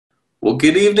Well,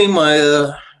 good evening,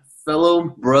 my fellow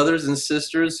brothers and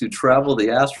sisters who travel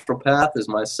the astral path as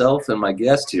myself and my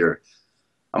guest here.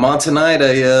 I'm on tonight.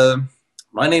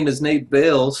 My name is Nate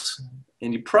Bales,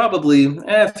 and you probably,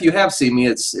 if you have seen me,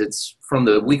 it's from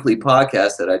the weekly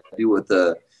podcast that I do with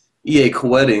E.A.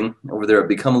 Coetting over there at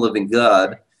Become a Living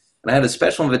God. And I had a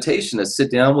special invitation to sit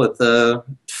down with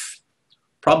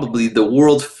probably the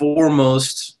world's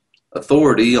foremost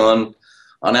authority on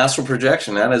astral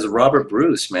projection. That is Robert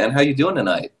Bruce, man. How you doing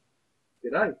tonight?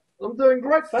 G'day. I'm doing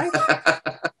great, thanks.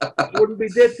 Wouldn't be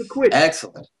dead for quit.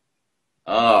 Excellent.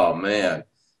 Oh man,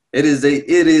 it is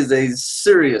a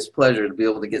serious pleasure to be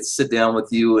able to sit down with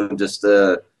you and just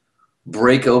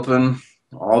break open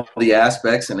all the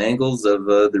aspects and angles of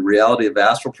the reality of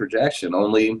astral projection.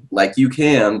 Only like you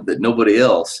can, that nobody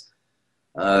else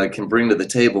can bring to the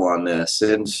table on this.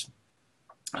 And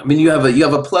I mean, you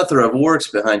have a plethora of works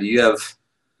behind you. You have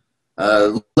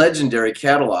legendary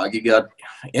catalog. You got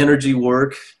energy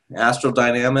work, astral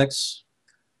dynamics,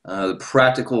 the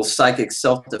practical psychic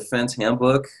self-defense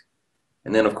handbook,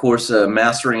 and then of course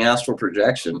mastering astral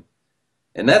projection.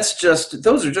 And those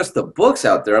are just the books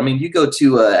out there. I mean, you go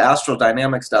to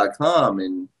astraldynamics.com,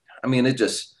 and I mean, you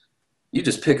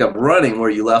just pick up running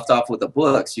where you left off with the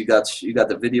books. You got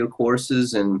the video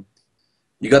courses, and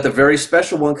you got the very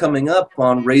special one coming up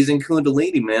on raising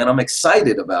Kundalini, man. I'm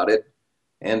excited about it.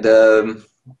 And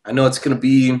I know it's going to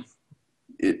be,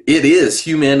 it is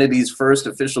humanity's first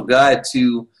official guide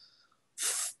to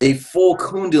a full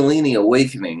Kundalini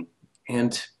awakening.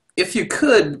 And if you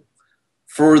could,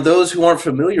 for those who aren't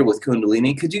familiar with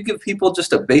Kundalini, could you give people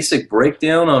just a basic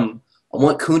breakdown on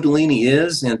what Kundalini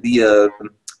is and the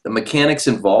mechanics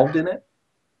involved in it?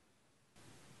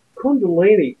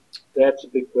 Kundalini, that's a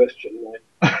big question, mate.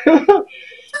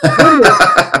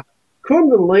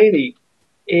 Kundalini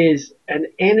is an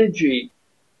energy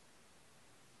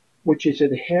which is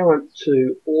inherent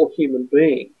to all human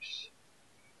beings,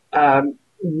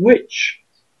 which,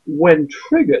 when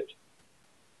triggered,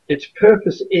 its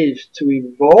purpose is to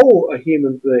evolve a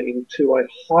human being to a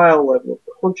higher level of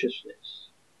consciousness.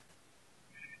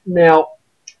 Now,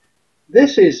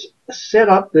 this is set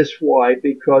up this way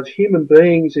because human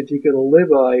beings, if you're going to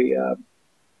live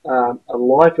a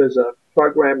life as a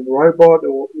programmed robot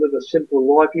or live a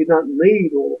simple life, you don't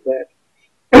need all of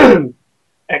that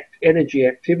energy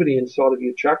activity inside of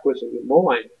your chakras and your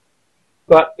mind.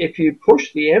 But if you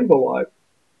push the envelope,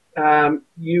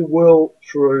 you will,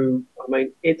 through,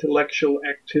 intellectual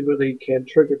activity can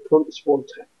trigger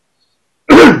spontaneous.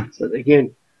 So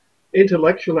again,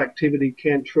 intellectual activity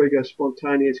can trigger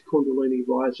spontaneous Kundalini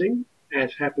rising,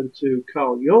 as happened to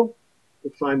Carl Jung,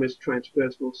 the famous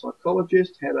transpersonal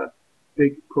psychologist, had a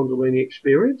big Kundalini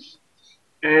experience.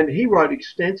 And he wrote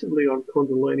extensively on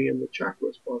Kundalini and the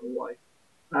chakras, by the way.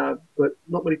 But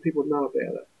not many people know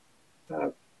about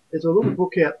it. There's a little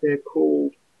book out there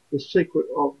called The Secret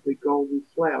of the Golden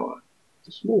Flower.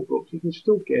 It's a small book. You can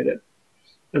still get it.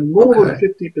 And more than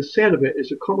 50% of it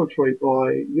is a commentary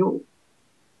by Jung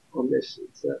on this.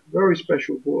 It's a very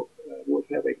special book, worth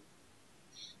having.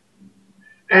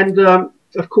 And,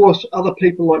 of course, other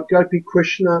people like Gopi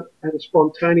Krishna had a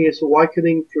spontaneous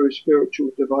awakening through spiritual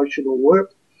devotional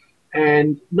work.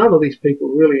 And none of these people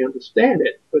really understand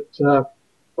it. But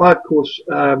I, of course,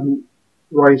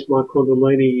 raised my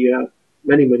Kundalini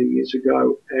many, many years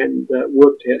ago and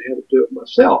worked out how to do it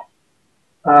myself,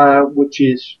 which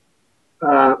is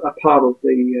a part of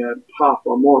the path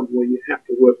I'm on where you have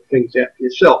to work things out for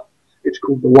yourself. It's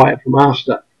called the Way of the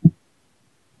Master.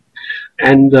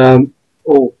 And,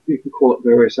 or you can call it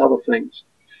various other things.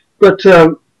 But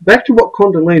back to what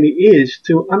Kundalini is,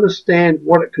 to understand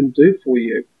what it can do for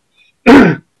you.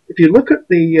 If you look at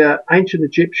the ancient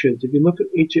Egyptians, if you look at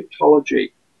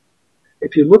Egyptology,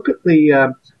 if you look at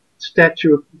the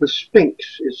statue of the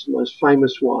Sphinx, is the most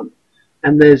famous one,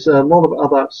 and there's a lot of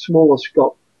other smaller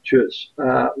sculptures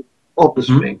of the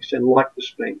Sphinx and like the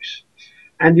Sphinx,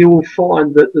 and you will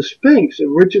find that the Sphinx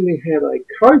originally had a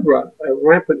cobra, a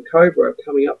rampant cobra,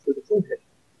 coming up through the forehead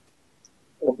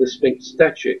of the Sphinx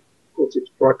statue. Of course, it's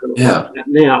broken apart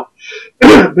now,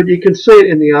 but you can see it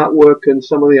in the artwork and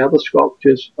some of the other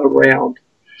sculptures around.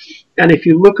 And if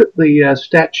you look at the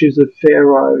statues of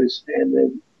pharaohs and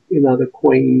then, the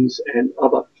queens and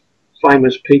other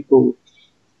famous people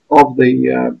of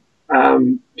the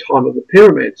time of the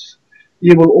pyramids,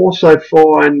 you will also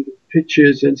find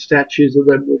pictures and statues of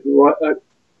them with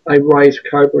a raised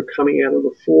cobra coming out of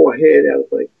the forehead, out of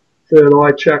the third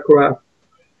eye chakra.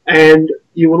 And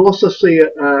you will also see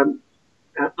an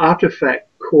artifact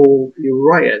called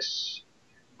Uraeus,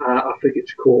 I think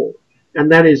it's called. And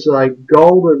that is a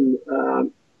golden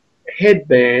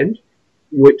headband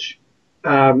which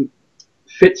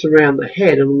fits around the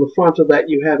head, and on the front of that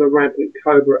you have a rampant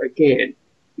cobra again.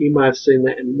 You may have seen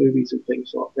that in movies and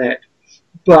things like that.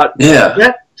 But Yeah.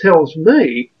 that tells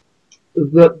me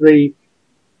that the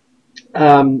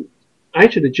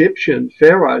ancient Egyptian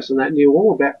pharaohs and that knew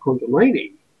all about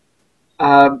Kundalini,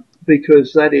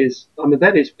 because that is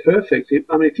perfect.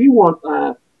 If you want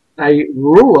a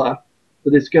ruler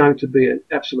that is going to be an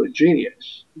absolute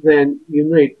genius, then you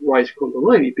need raise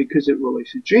Kundalini because it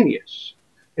releases genius.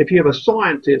 If you have a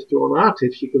scientist or an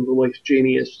artist, you can release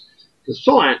genius for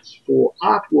science, for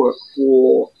artwork,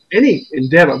 for any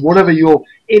endeavor, whatever your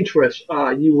interests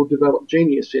are, you will develop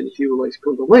genius in if you release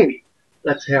Kundalini.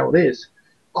 That's how it is.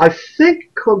 I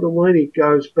think Kundalini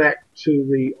goes back to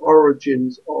the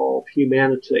origins of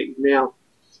humanity now,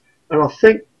 and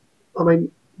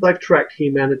they've tracked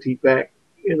humanity back,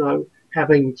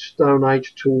 having Stone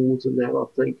Age tools and that. I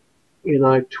think,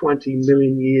 20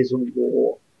 million years or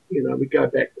more. We go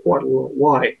back quite a long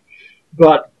way.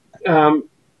 But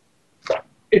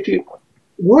if you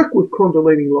work with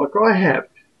Kundalini like I have,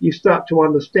 you start to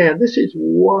understand this is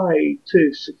way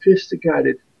too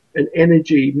sophisticated an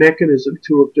energy mechanism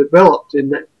to have developed in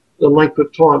the length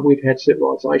of time we've had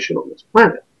civilization on this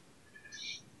planet.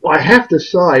 I have to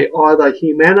say either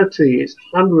humanity is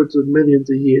hundreds of millions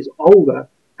of years older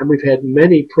and we've had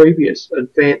many previous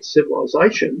advanced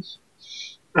civilizations,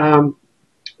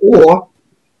 or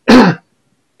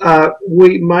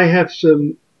we may have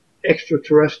some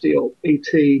extraterrestrial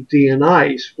ET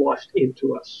DNA spliced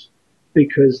into us,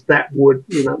 because that would,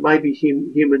 maybe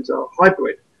humans are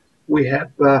hybrid. We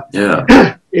have,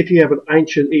 if you have an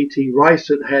ancient ET race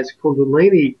that has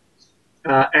Kundalini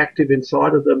active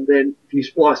inside of them, then if you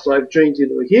splice those genes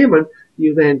into a human,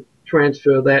 you then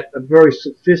transfer that a very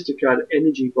sophisticated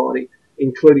energy body,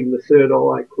 including the third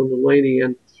eye, Kundalini,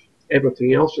 and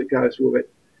everything else that goes with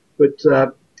it.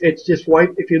 But it's just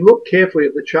if you look carefully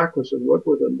at the chakras and work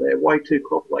with them, they're way too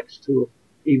complex to have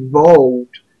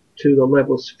evolved to the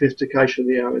level of sophistication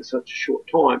they are in such a short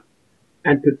time.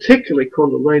 And particularly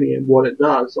Kundalini and what it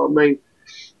does.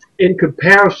 In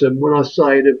comparison, when I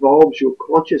say it evolves your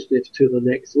consciousness to the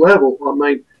next level,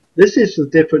 this is the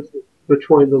difference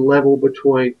between the level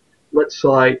between, let's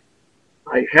say,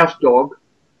 a house dog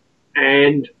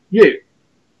and you,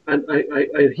 and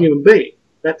a human being.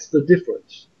 That's the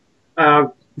difference.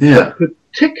 But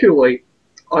particularly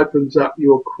opens up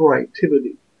your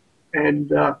creativity.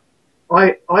 And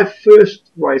I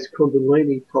first raised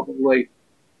Kundalini probably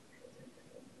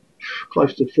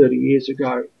close to 30 years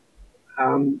ago,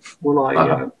 when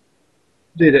I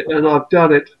did it, and I've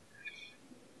done it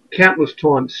countless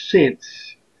times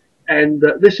since. And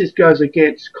this goes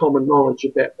against common knowledge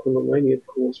about Kundalini, of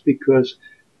course, because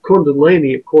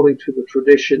Kundalini, according to the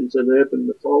traditions and urban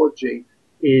mythology,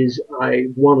 is a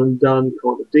one and done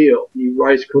kind of deal. You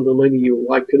raise Kundalini, you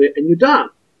awaken it, and you're done.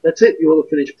 That's it. You're the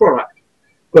finished product.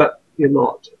 But you're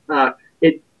not.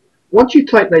 Once you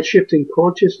take that shift in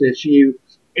consciousness, you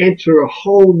enter a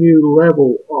whole new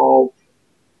level of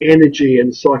energy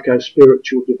and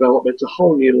psycho-spiritual development. It's a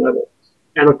whole new level.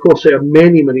 And of course, there are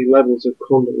many, many levels of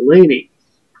Kundalini,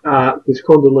 because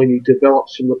Kundalini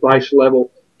develops from the base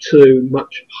level to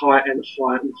much higher and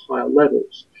higher and higher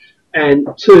levels. And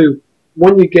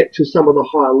when you get to some of the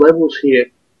higher levels here,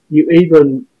 you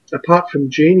even, apart from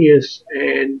genius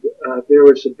and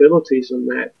various abilities in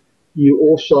that, you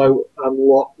also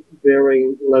unlock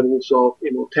varying levels of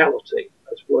immortality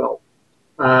as well,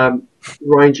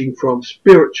 ranging from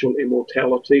spiritual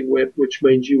immortality, which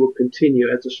means you will continue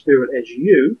as a spirit as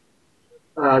you,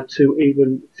 to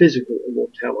even physical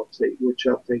immortality, which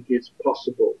I think is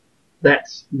possible.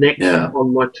 That's next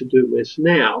on my to-do list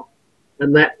now,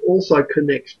 and that also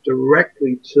connects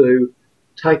directly to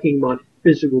taking my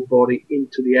physical body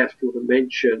into the astral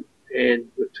dimension and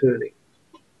returning.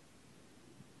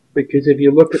 Because if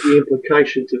you look at the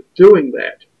implications of doing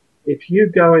that, if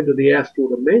you go into the astral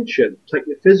dimension, take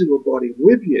your physical body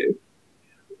with you,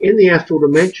 in the astral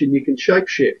dimension you can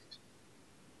shapeshift.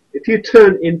 If you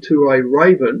turn into a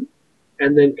raven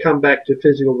and then come back to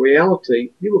physical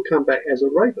reality, you will come back as a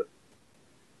raven.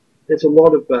 There's a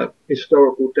lot of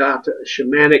historical data,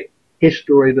 shamanic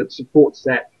history that supports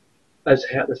that, as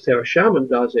how a shaman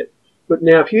does it. But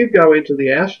now if you go into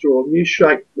the astral and you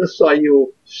let's say you're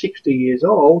 60 years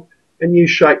old and you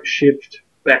shapeshift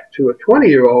back to a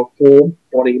 20-year-old form,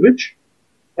 body image,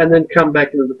 and then come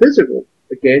back into the physical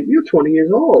again, you're 20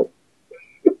 years old.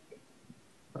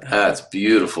 That's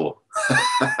beautiful.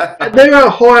 And there are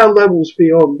higher levels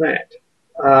beyond that,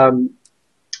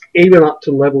 even up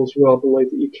to levels where I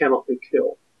believe that you cannot be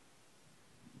killed.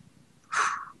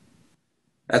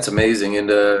 That's amazing.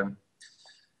 And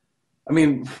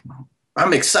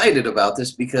I'm excited about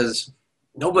this because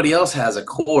nobody else has a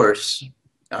course.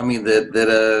 I mean,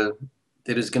 that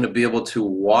is going to be able to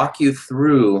walk you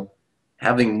through,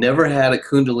 having never had a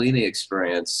Kundalini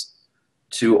experience,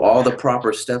 to all the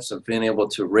proper steps of being able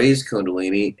to raise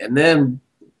Kundalini, and then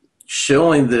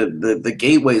showing the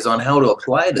gateways on how to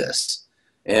apply this,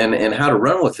 and how to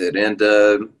run with it, and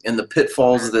the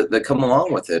pitfalls that come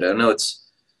along with it. I know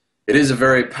it is a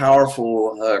very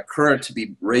powerful current to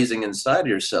be raising inside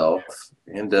yourself,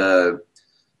 and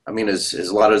I mean, as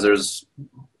a lot as there's,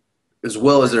 as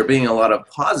well as there being a lot of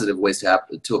positive ways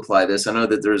to apply this, I know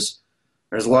that there's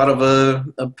a lot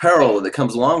of peril that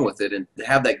comes along with it, and to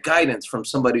have that guidance from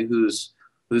somebody who's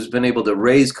been able to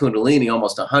raise Kundalini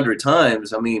almost 100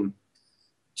 times. I mean,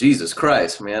 Jesus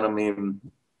Christ, man. I mean,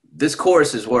 this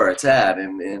course is where it's at,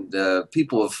 and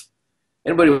people have,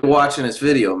 anybody watching this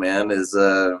video, man, is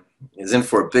in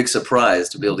for a big surprise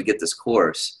to be able to get this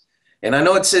course. And I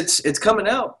know it's coming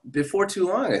out before too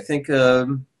long. I think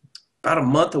about a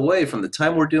month away from the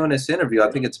time we're doing this interview.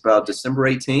 I think it's about December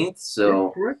 18th.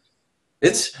 So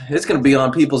it's going to be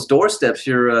on people's doorsteps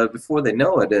here before they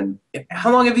know it. And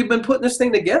how long have you been putting this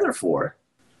thing together for?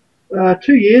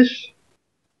 2 years.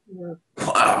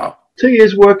 Wow. 2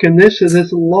 years working this, and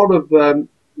there's a lot of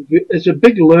there's a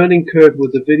big learning curve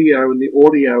with the video and the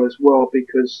audio as well,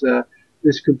 because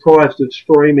it's comprised of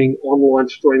online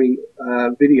streaming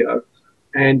video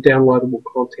and downloadable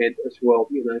content as well,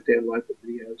 download the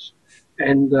videos.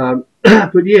 And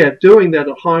but yeah, doing that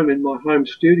at home in my home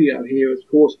studio here, of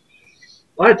course,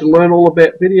 I had to learn all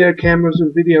about video cameras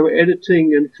and video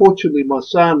editing, and fortunately my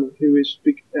son, who is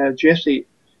Jesse,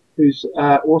 who's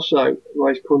also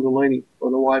raised Kundalini, by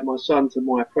the way, my son's and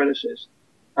my apprentices,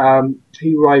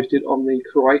 he raised it on the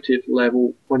creative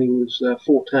level when he was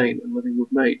 14 and living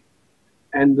with me.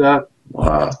 And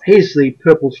wow. He's the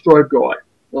purple strobe guy.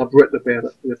 I've written about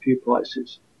it in a few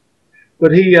places.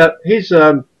 But he has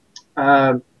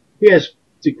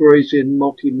degrees in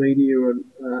multimedia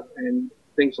and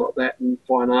things like that, and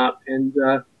fine art. And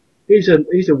he's a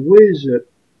whiz at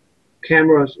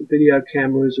video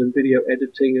cameras and video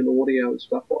editing and audio and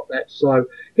stuff like that. So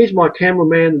he's my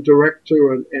cameraman and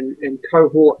director and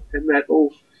cohort and that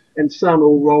all, and son,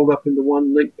 all rolled up into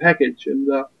one neat package. And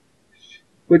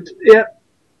but yeah,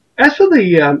 as for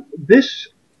the this,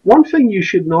 one thing you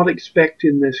should not expect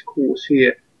in this course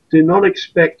here, do not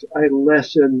expect a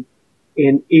lesson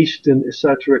in Eastern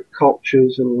esoteric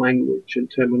cultures and language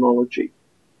and terminology.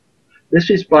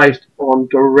 This is based on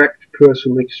direct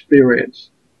personal experience.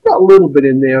 Got a little bit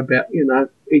in there about,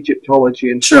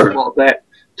 Egyptology and stuff like that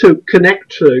to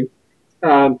connect to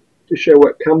show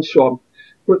where it comes from.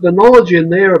 But the knowledge in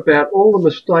there about all the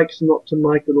mistakes not to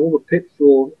make and all the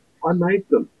pitfalls, I made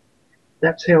them.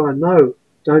 That's how I know.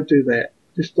 Don't do that.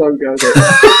 Just don't go there.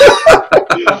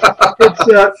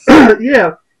 It's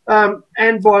yeah.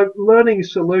 And by learning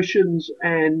solutions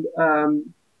and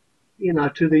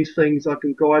to these things, I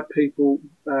can guide people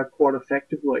quite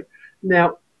effectively.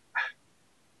 Now,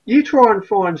 you try and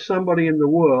find somebody in the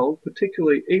world,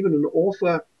 particularly even an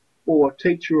author or a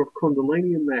teacher of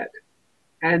Kundalini and that,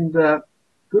 and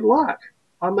good luck.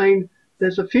 I mean,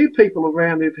 there's a few people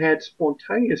around who've had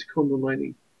spontaneous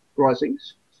Kundalini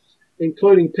risings,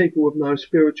 including people with no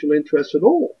spiritual interest at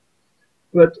all.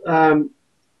 But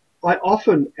I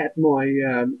often, at my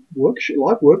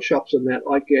live workshops and that,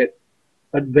 I get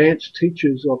advanced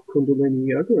teachers of Kundalini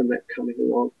yoga and that coming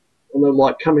along. And they're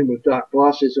like coming with dark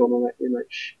glasses on and that,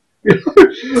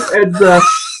 and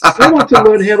they want to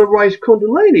learn how to raise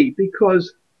Kundalini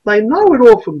because they know it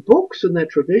all from books and their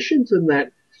traditions and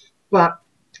that. But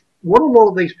what a lot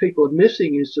of these people are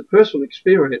missing is the personal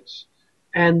experience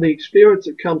and the experience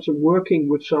that comes from working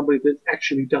with somebody that's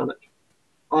actually done it.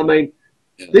 I mean,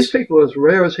 these people are as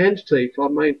rare as hen's teeth. I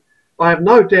mean, I have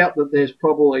no doubt that there's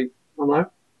probably,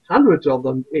 hundreds of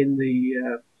them in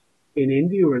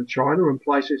India and China and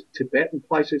places, Tibet and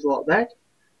places like that.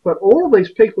 But all of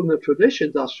these people in the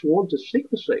traditions are sworn to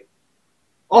secrecy,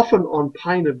 often on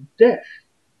pain of death.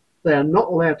 They are not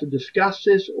allowed to discuss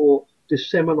this or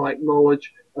disseminate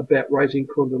knowledge about raising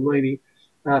Kundalini,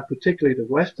 particularly to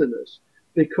Westerners,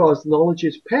 because knowledge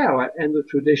is power, and the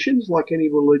traditions, like any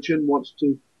religion, wants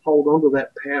to hold on to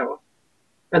that power.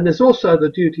 And there's also the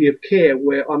duty of care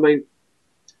where,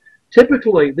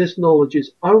 typically this knowledge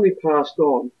is only passed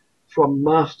on from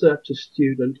master to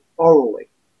student orally.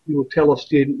 You will tell a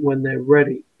student when they're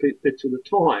ready, bits of the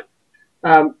time.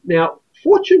 Now,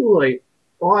 fortunately,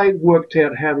 I worked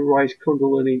out how to raise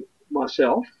Kundalini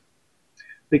myself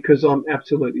because I'm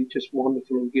absolutely just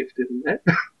wonderful and gifted in that.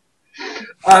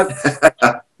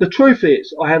 The truth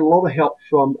is, I had a lot of help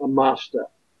from a master,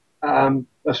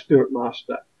 a spirit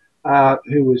master.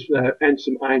 who was and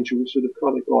some angels sort of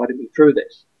kind of guided me through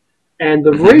this. And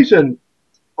the reason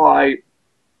I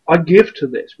give to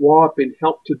this, why I've been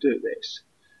helped to do this,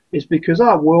 is because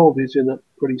our world is in a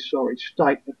pretty sorry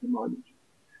state at the moment,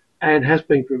 and has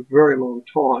been for a very long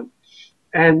time.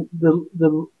 And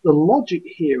the logic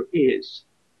here is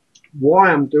why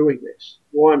I'm doing this,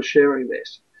 why I'm sharing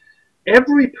this.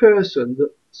 Every person that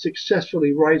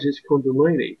successfully raises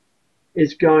Kundalini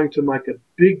is going to make a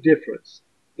big difference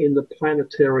in the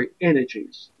planetary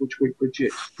energies which we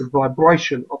produce, the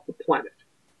vibration of the planet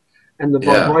and the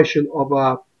vibration of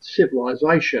our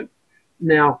civilization.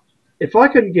 Now, if I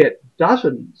can get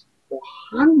dozens or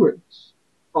hundreds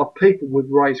of people with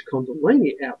raised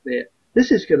Kundalini out there,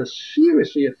 this is going to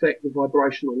seriously affect the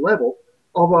vibrational level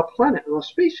of our planet and our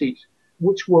species,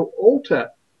 which will alter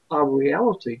our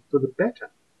reality for the better.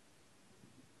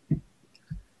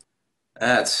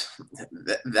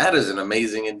 That is an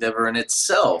amazing endeavor in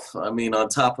itself. I mean, on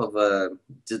top of the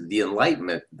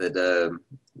enlightenment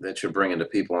that you're bringing to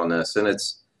people on this, and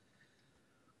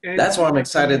that's why I'm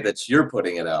excited that you're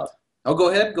putting it out. Oh, go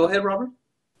ahead, Robert.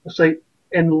 I say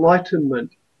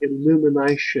enlightenment,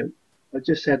 illumination. I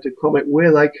just had to comment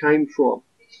where they came from.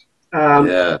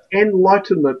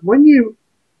 Enlightenment. When you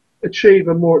achieve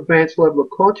a more advanced level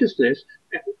of consciousness,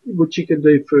 which you can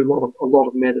do through a lot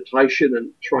of meditation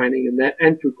and training and that,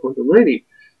 and through Kundalini,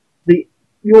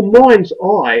 your mind's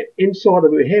eye inside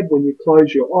of your head when you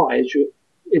close your eye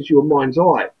is your mind's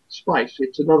eye space.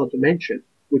 It's another dimension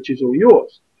which is all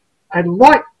yours, and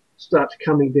light starts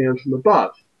coming down from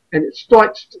above, and it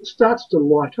starts to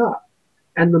light up,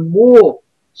 and the more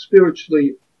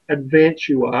spiritually advanced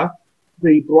you are,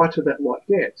 the brighter that light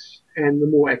gets, and the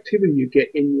more activity you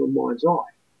get in your mind's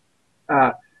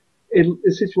eye.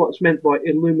 This is what's meant by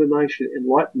illumination,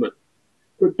 enlightenment.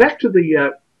 But back to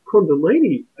the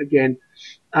Kundalini again,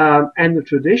 and the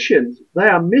traditions, they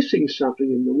are missing something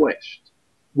in the West,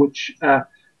 which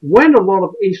when a lot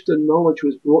of Eastern knowledge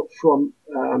was brought from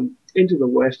into the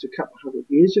West a couple of hundred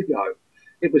years ago,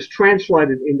 it was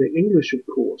translated into English, of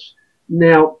course.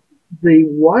 Now, the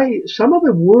way some of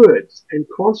the words and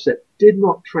concepts did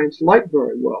not translate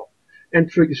very well. And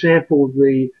for example,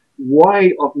 the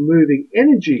way of moving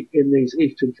energy in these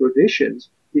Eastern traditions,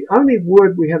 the only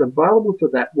word we had available for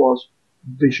that was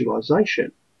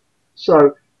visualization.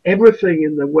 So everything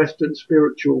in the Western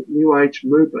spiritual New Age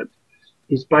movement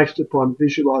is based upon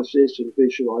visualize this and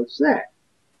visualize that.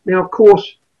 Now, of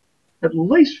course, at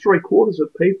least 3/4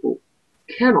 of people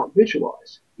cannot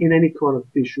visualize in any kind of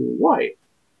visual way.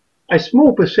 A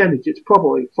small percentage, it's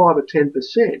probably 5 or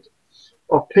 10%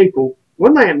 of people,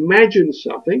 when they imagine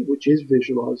something, which is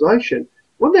visualization,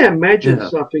 when they imagine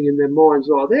something in their mind's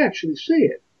eye, they actually see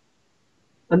it.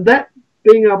 And that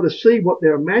being able to see what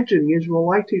they're imagining is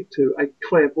related to a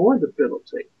clairvoyant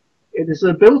ability. It is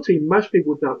an ability most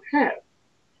people don't have.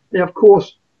 Now, of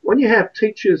course, when you have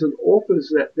teachers and authors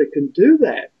that can do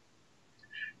that,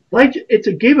 it's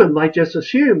a given. They just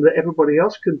assume that everybody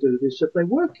else can do this if they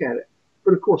work at it.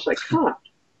 But of course they can't.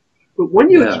 But when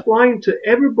you explain to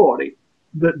everybody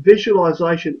that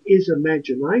visualization is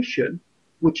imagination,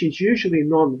 which is usually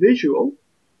non-visual,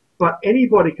 but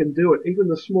anybody can do it, even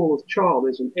the smallest child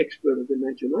is an expert of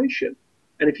imagination.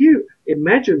 And if you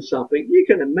imagine something, you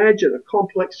can imagine a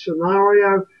complex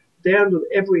scenario down to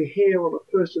every hair on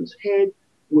a person's head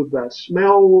with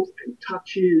smells and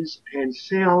touches and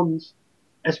sounds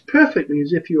as perfectly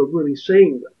as if you were really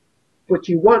seeing them. But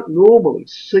you won't normally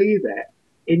see that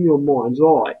in your mind's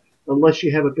eye unless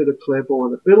you have a bit of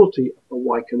clairvoyant ability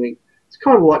awakening. It's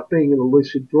kind of like being in a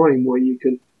lucid dream where you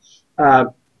can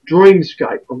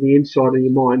dreamscape on the inside of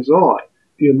your mind's eye.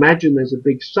 If you imagine there's a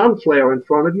big sunflower in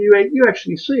front of you, you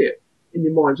actually see it in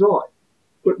your mind's eye.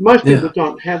 But most people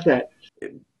don't have that.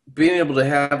 Being able to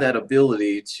have that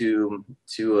ability to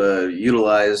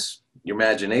utilize your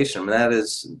imagination, that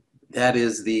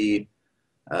is the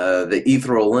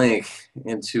ethereal link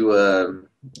into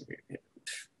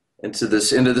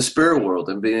the spirit world,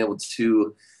 and being able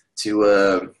to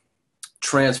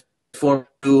transform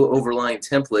the overlying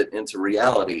template into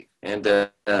reality. And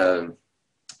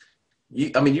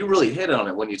you really hit on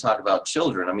it when you talk about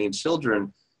children. I mean,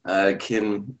 children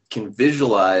can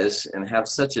visualize and have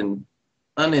such an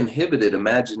uninhibited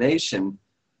imagination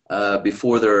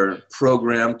before they're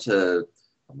programmed to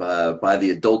by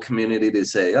the adult community to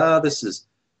say,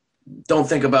 don't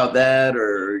think about that,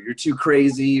 or you're too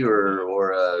crazy,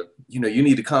 or you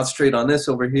need to concentrate on this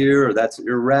over here, or that's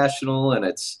irrational. And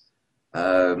it's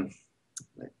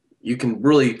you can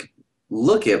really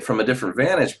look at from a different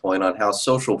vantage point on how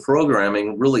social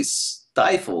programming really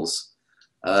stifles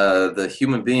the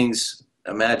human being's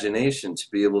imagination to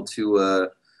be able to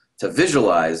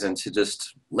visualize and to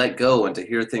just let go and to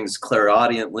hear things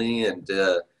clairaudiently and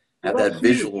Well, have that's that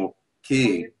huge. visual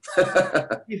key.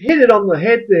 You've hit it on the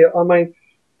head there. I mean,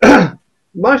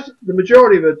 the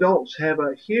majority of adults have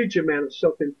a huge amount of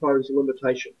self-imposed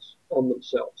limitations on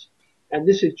themselves, and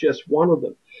this is just one of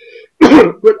them.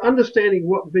 But understanding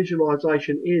what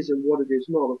visualization is and what it is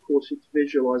not, of course, it's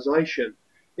visualization.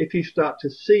 If you start to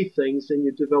see things, then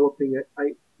you're developing a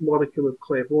modicum of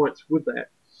clairvoyance with that.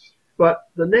 But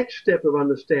the next step of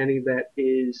understanding that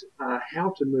is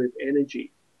how to move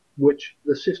energy, which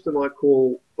the system I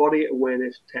call body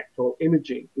awareness tactile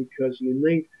imaging, because you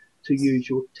need to use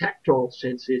your tactile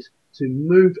senses to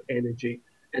move energy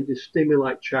and to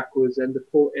stimulate chakras and to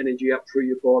pull energy up through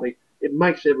your body. It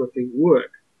makes everything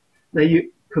work. Now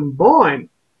you combine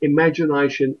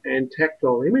imagination and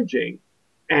tactile imaging,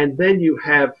 and then you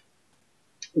have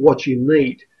what you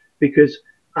need, because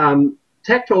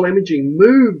tactile imaging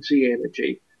moves the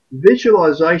energy.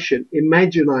 Visualization,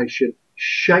 imagination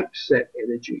shapes that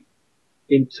energy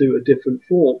into a different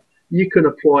form. You can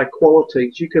apply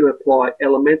qualities, you can apply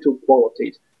elemental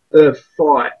qualities, earth,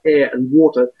 fire, air and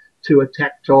water to a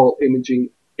tactile imaging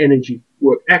energy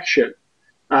work action.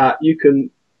 You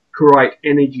can create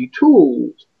energy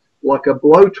tools like a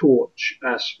blowtorch,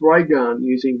 a spray gun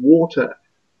using water,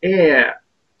 air,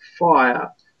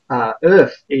 fire,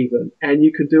 earth even, and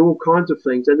you can do all kinds of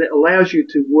things, and it allows you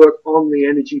to work on the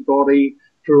energy body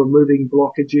for removing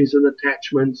blockages and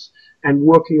attachments and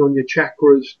working on your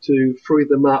chakras to free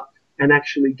them up and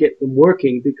actually get them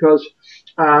working, because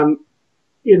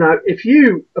you know, if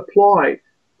you apply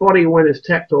body awareness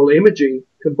tactile imaging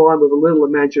combined with a little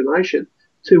imagination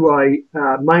to a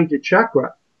major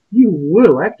chakra, you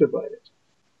will activate it.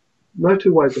 No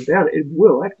two ways about it. It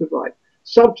will activate,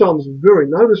 sometimes very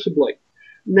noticeably.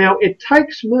 Now, it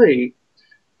takes me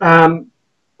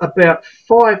about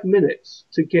 5 minutes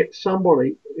to get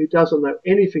somebody who doesn't know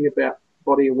anything about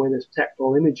body awareness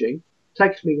tactile imaging. It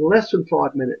takes me less than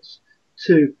 5 minutes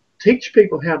to teach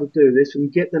people how to do this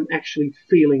and get them actually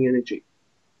feeling energy.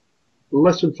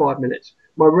 Less than 5 minutes.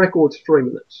 My record's 3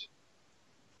 minutes.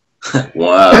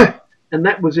 Wow. And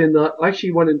that was I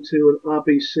actually went into an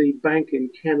RBC bank in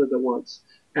Canada once,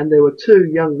 and there were two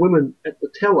young women at the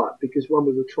teller because one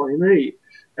was a trainee,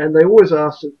 and they always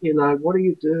asked, you know, what do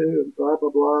you do, and blah, blah,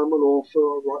 blah, I'm an author,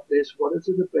 I write this, what is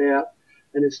it about?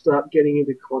 And it started getting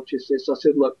into consciousness. I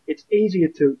said, look, it's easier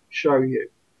to show you.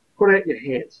 Put out your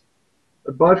hands.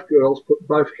 And both girls put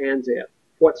both hands out,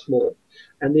 quite small.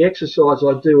 And the exercise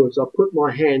I do is I put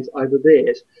my hands over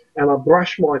theirs, and I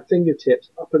brush my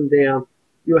fingertips up and down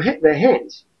their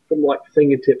hands from like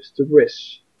fingertips to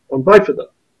wrists on both of them.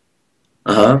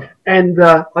 Uh-huh. And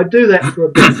I do that for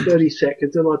about 30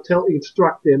 seconds, and I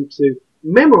instruct them to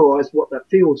memorize what that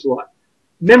feels like.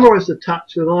 Memorize the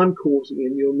touch that I'm causing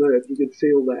in your nerve. You can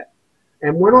feel that.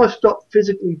 And when I stop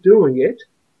physically doing it,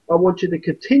 I want you to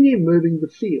continue moving the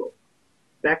feel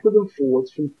backward and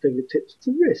forwards from fingertips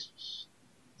to wrists.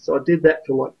 So I did that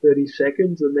for like 30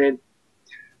 seconds, and then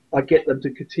I get them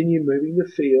to continue moving the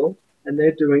feel, and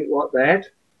they're doing it like that.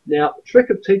 Now, the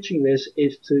trick of teaching this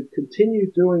is to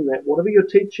continue doing that. Whatever you're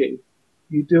teaching,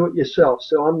 you do it yourself.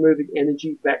 So I'm moving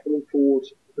energy backward and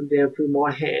forwards and down through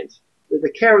my hands. There's a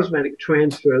charismatic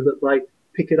transfer that they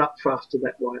pick it up faster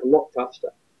that way, a lot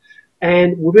faster.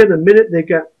 And within a minute, they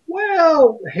go,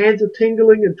 wow, the hands are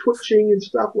tingling and twitching and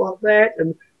stuff like that.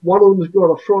 And one of them's got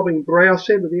a throbbing brow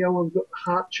center, the other one's got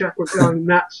the heart chakra going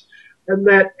nuts and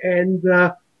that. And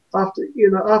after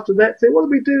that, say, what do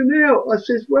we do now? I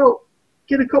says, well,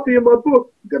 get a copy of my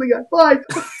book. I'm going to go, bye.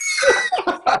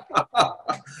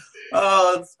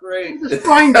 Oh, that's great. It's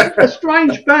a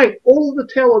strange bank. All of the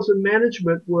tellers and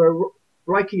management were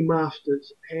Reiki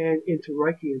masters and into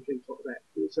Reiki and things like that.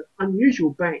 It was an unusual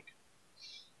bank.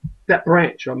 That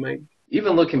branch, I mean.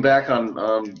 Even looking back on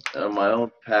my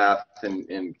own path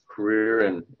and career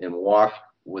and walk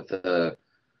with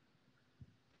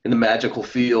in the magical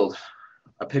field,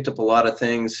 I picked up a lot of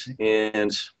things,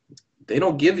 and they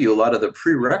don't give you a lot of the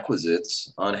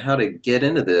prerequisites on how to get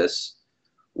into this,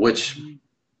 which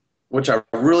I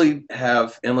really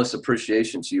have endless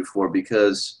appreciation to you for,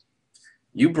 because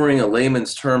you bring a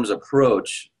layman's terms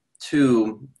approach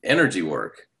to energy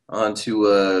work, onto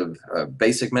a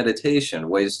basic meditation,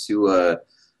 ways to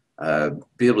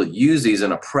be able to use these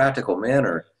in a practical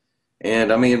manner.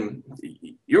 And I mean,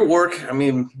 your work, I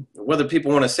mean, whether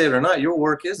people want to say it or not, your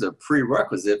work is a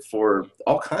prerequisite for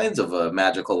all kinds of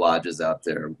magical lodges out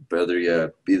there, whether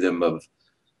you be them of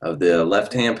the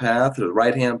left-hand path or the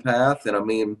right-hand path. And I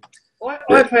mean,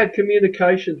 I've had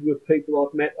communications with people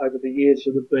I've met over the years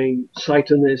that have been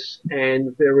Satanists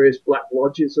and various black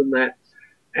lodges and that.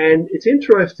 And it's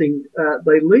interesting,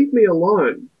 they leave me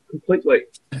alone completely.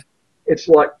 It's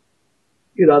like,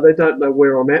 you know, they don't know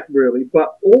where I'm at really,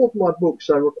 but all of my books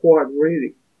are required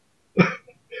reading.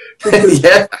 Because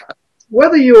Yeah,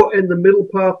 whether you're in the middle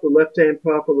path, the left-hand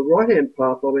path, or the right-hand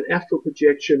path, I mean, astral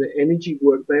projection and energy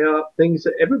work, they are things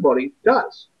that everybody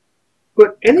does.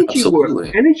 But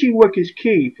absolutely. energy work is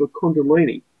key for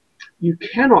Kundalini. You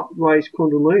cannot raise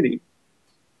Kundalini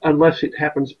unless it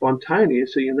happens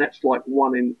spontaneously, and that's like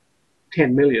 1 in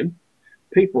 10 million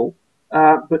people.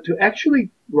 But to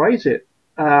actually raise it,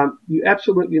 you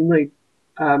absolutely need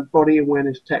body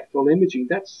awareness, tactile imaging.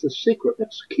 That's the secret.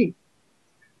 That's the key.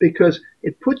 Because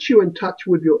it puts you in touch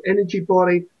with your energy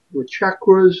body, your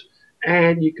chakras,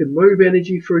 and you can move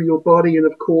energy through your body. And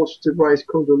of course, to raise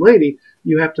Kundalini,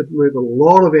 you have to move a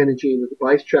lot of energy into the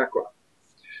base chakra,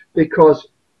 because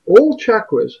all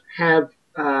chakras have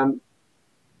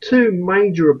two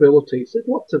major abilities. There's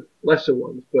lots of lesser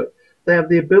ones, but they have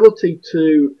the ability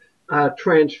to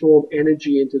transform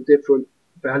energy into different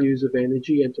values of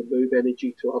energy and to move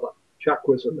energy to other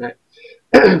chakras and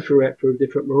that through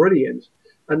different meridians.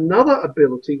 Another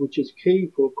ability, which is key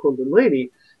for Kundalini,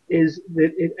 is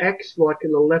that it acts like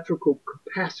an electrical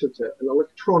capacitor, an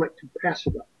electronic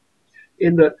capacitor,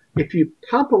 in that if you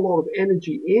pump a lot of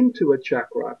energy into a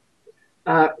chakra,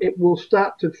 it will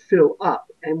start to fill up.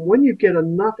 And when you get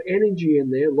enough energy in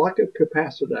there, like a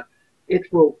capacitor,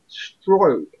 it will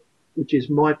strobe, which is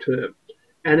my term,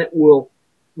 and it will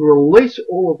release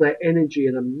all of that energy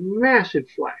in a massive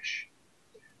flash.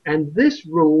 And this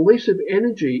release of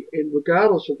energy,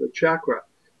 regardless of the chakra,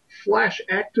 flash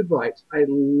activates a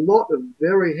lot of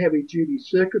very heavy duty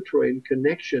circuitry and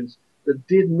connections that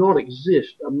did not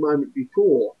exist a moment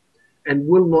before and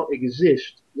will not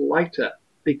exist later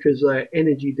because they're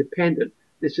energy dependent.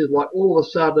 This is like all of a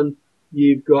sudden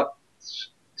you've got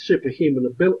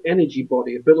superhuman energy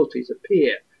body abilities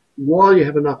appear while you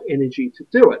have enough energy to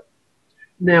do it.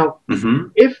 Now,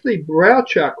 if the brow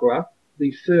chakra,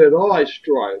 the third eye,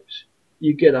 strobes,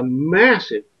 you get a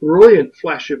massive, brilliant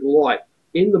flash of light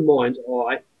in the mind's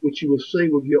eye, which you will see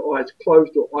with your eyes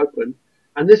closed or open.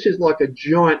 And this is like a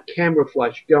giant camera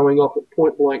flash going off at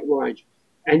point blank range.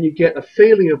 And you get a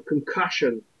feeling of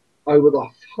concussion over the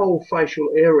whole facial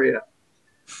area.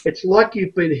 It's like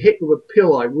you've been hit with a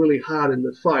pillow really hard in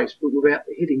the face, but without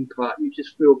the hitting part, you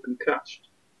just feel concussed.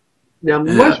 Now,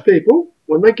 most people,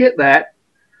 when they get that,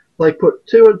 they put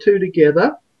 2 and 2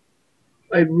 together.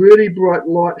 A really bright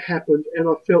light happened, and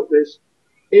I felt this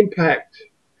impact.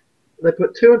 They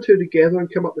put 2 and 2 together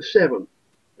and come up with 7.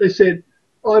 They said,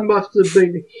 I must have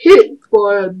been hit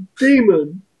by a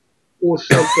demon or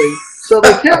something. So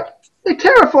they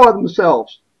terrify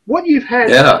themselves. What you've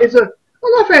had is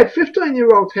well, I've had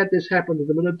 15-year-olds had this happen to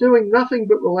them, and are doing nothing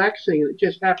but relaxing, and it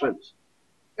just happens.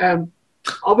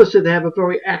 Obviously, they have a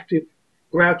very active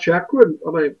brow chakra, and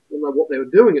I mean, I don't know what they were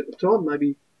doing at the time,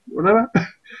 maybe, whatever,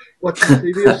 watching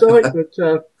TV or something, but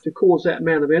to cause that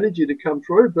amount of energy to come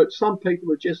through. But some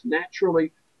people are just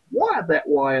naturally wired that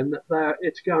way, and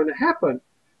it's going to happen.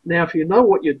 Now, if you know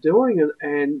what you're doing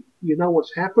and you know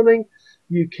what's happening,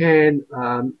 you can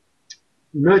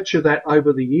nurture that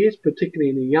over the years, particularly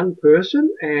in a young person,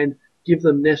 and give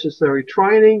them necessary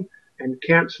training and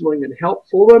counselling and help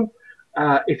for them.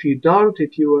 If you don't,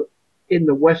 if you're in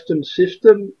the Western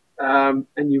system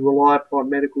and you rely upon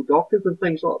medical doctors and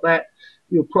things like that,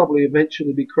 you'll probably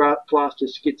eventually be classed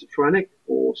as schizophrenic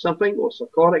or something, or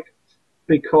psychotic,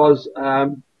 because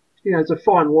you know, there's a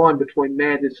fine line between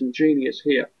madness and genius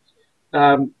here.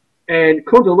 And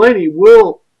Kundalini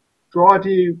will drive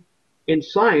you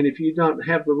insane if you don't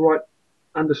have the right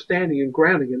understanding and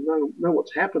grounding and know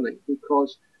what's happening,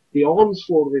 because the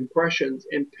onslaught of impressions,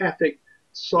 empathic,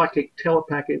 psychic,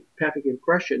 telepathic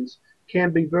impressions,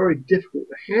 can be very difficult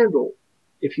to handle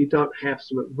if you don't have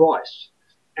some advice.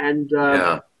 And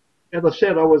as I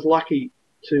said, I was lucky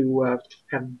to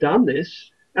have done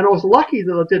this, and I was lucky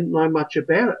that I didn't know much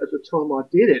about it at the time I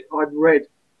did it. I'd read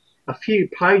a few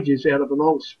pages out of an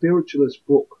old spiritualist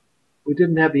book. We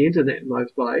didn't have the internet in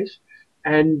those days,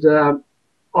 and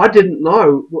I didn't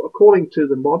know, according to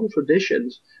the modern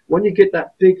traditions, when you get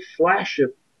that big flash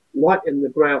of light in the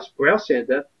brow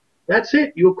center, that's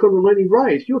it. You're Kundalini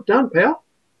raised. You're done, pal.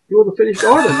 You're the finished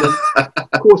item. And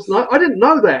of course, no, I didn't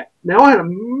know that. Now, I had a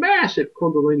massive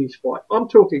Kundalini spike. I'm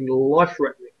talking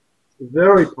life-threatening,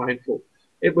 very painful.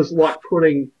 It was like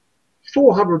putting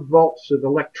 400 volts of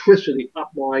electricity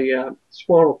up my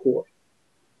spinal cord.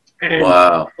 And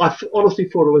I honestly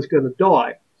thought I was going to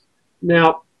die.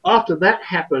 Now, after that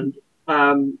happened,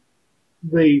 I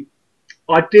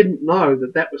didn't know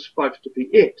that was supposed to be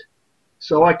it.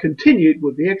 So I continued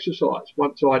with the exercise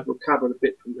once I'd recovered a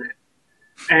bit from that.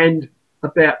 And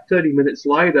about 30 minutes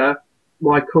later,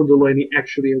 my Kundalini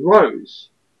actually arose.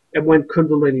 And when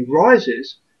Kundalini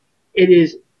rises, it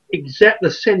is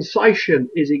the sensation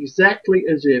is exactly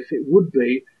as if it would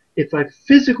be if a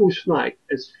physical snake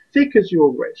as thick as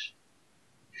your wrist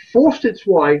forced its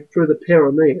way through the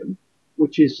perineum,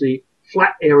 which is the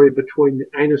flat area between the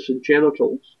anus and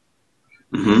genitals,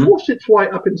 forced its way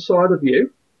up inside of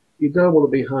you. You don't want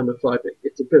to be homophobic.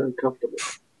 It's a bit uncomfortable.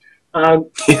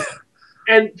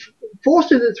 And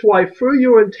forces its way through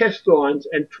your intestines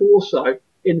and torso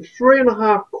in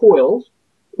 3.5 coils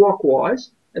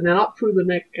clockwise, and then up through the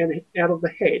neck and out of the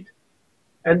head.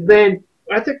 And then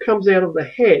as it comes out of the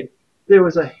head, there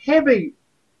is a heavy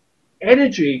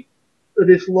energy that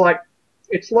is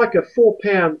it's like a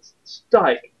 4-pound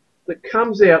steak that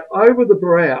comes out over the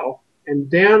brow and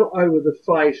down over the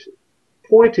face,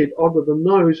 pointed onto the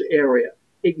nose area,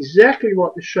 exactly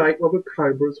like the shape of a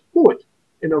cobra's foot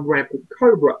in a rampant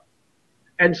cobra.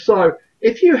 And so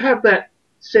if you have that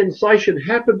sensation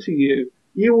happen to you,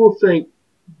 you will think,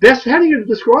 how are you going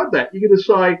to describe that? You're going to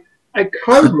say, a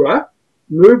cobra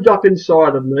moved up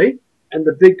inside of me and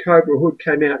the big cobra hood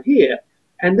came out here.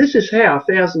 And this is how,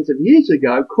 thousands of years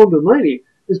ago, Kundalini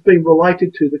has been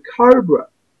related to the cobra.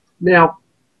 Now,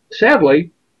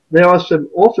 sadly, there are some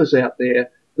authors out there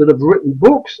that have written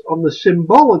books on the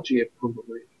symbology of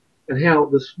Kundalini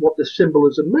and what the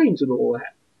symbolism means and all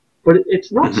that. But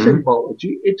it's not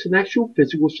symbology, it's an actual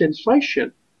physical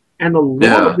sensation. And a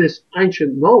lot of this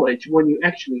ancient knowledge, when you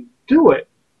actually do it,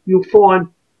 you'll find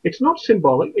it's not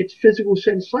symbolic, it's physical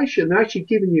sensation. They're actually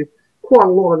giving you quite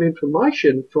a lot of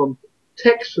information from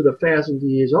texts that are thousands of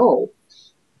years old,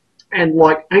 and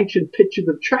like ancient pictures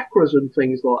of chakras and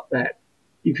things like that.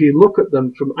 If you look at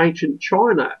them from ancient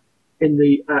China in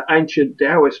the ancient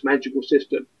Taoist magical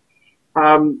system,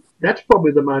 that's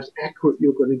probably the most accurate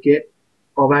you're going to get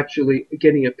of actually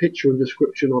getting a picture and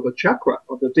description of a chakra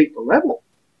of the deeper level.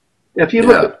 Now, if you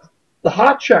look at the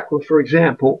heart chakra, for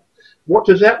example, what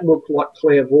does that look like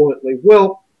clairvoyantly?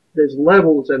 Well, there's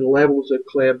levels and levels of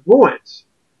clairvoyance.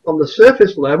 On the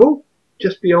surface level,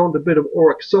 just beyond a bit of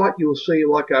auric sight, you'll see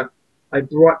like a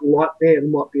bright light there. It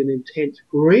might be an intense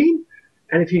green.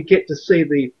 And if you get to see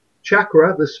the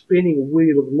chakra, the spinning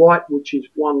wheel of light, which is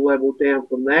one level down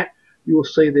from that, you will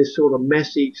see this sort of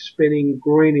messy, spinning,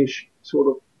 greenish sort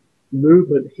of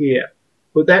movement here.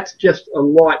 But that's just a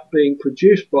light being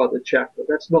produced by the chakra.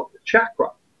 That's not the chakra.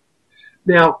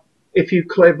 Now, if you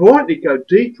clairvoyantly go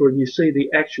deeper and you see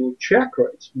the actual chakra,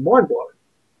 it's mind-blowing.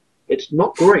 It's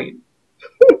not green.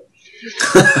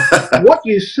 What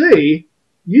you see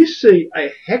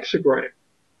a hexagram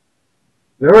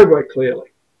very, very clearly.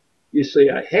 You see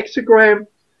a hexagram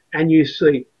and you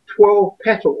see 12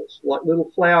 petals, like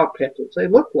little flower petals. They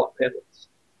look like petals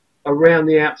around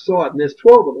the outside, and there's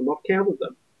 12 of them. I've counted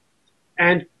them.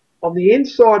 And on the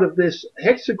inside of this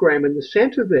hexagram in the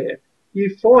center there,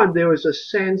 you find there is a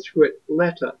Sanskrit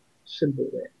letter symbol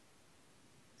there.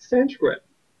 Sanskrit.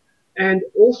 And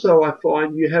also I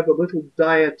find you have a little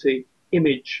deity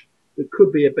image that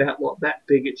could be about like that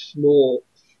big. It's small.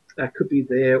 Could be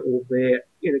there or there.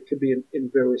 You know, it could be in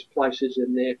various places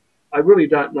in there. I really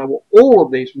don't know what all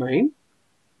of these mean.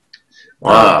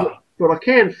 Wow. But I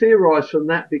can theorize from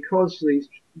that, because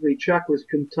the chakras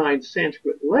contain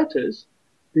Sanskrit letters,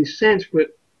 the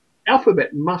Sanskrit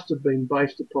alphabet must have been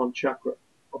based upon chakra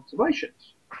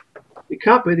observations. It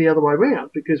can't be the other way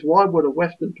around, because why would a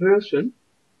Western person,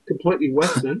 completely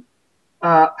Western,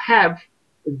 have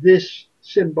this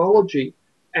symbology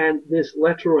and this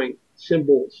lettering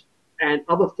symbols and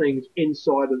other things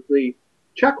inside of the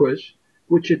chakras,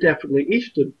 which are definitely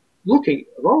Eastern looking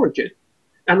of origin.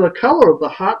 And the color of the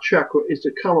heart chakra is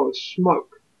the color of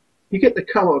smoke. You get the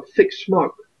color of thick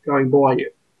smoke going by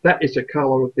you. That is the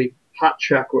color of the heart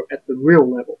chakra at the real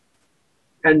level.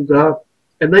 And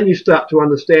then you start to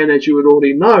understand, as you would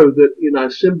already know, that, you know,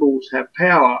 symbols have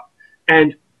power,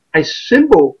 and a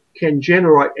symbol can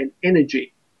generate an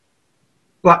energy,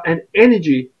 but an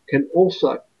energy can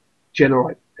also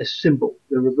generate a symbol,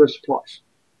 the reverse applies.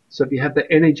 So if you have the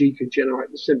energy, you can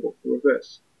generate the symbol, the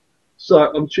reverse.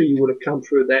 So I'm sure you would have come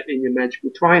through that in your magical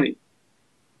training.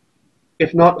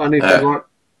 If not, I need to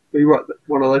rewrite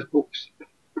one of those books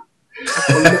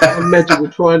on magical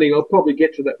training. I'll probably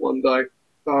get to that one day.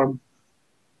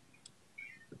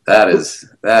 That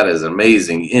is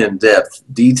amazing, in-depth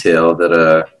detail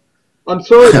that I'm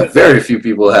sorry that very few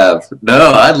people have.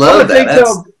 No, I love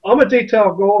that. I'm a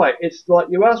detailed guy. It's like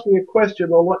you ask me a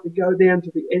question, I like to go down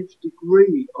to the nth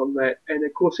degree on that, and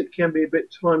of course it can be a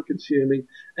bit time consuming.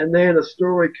 And then a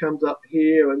story comes up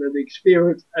here, and then the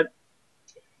experience.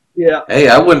 Yeah, Hey,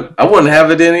 I wouldn't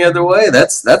have it any other way.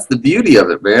 That's the beauty of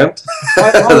it, man.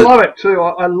 I love it too.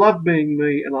 I love being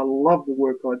me, and I love the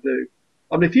work I do.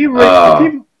 I mean,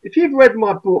 Oh, if you've read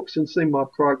my books and seen my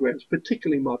programs,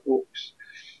 particularly my books,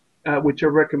 which I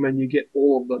recommend you get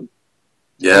all of them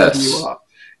wherever you yes. are.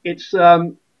 It's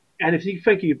and if you're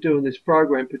thinking of doing this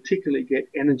program, particularly get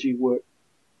energy work.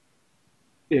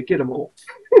 Yeah, get them all.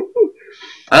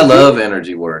 I If love you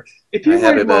energy work. if I you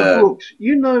had read it my books,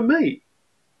 you know me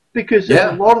because there's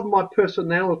a yeah. lot of my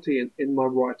personality in my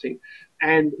writing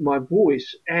and my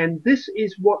voice, and this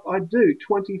is what I do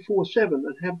 24/7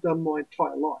 and have done my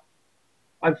entire life.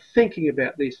 I'm thinking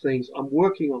about these things. I'm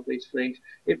working on these things.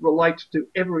 It relates to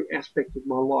every aspect of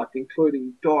my life,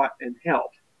 including diet and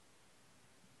health.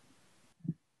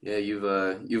 Yeah,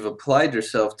 you've applied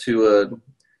yourself to a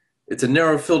it's a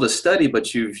narrow field of study,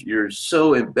 but you're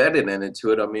so embedded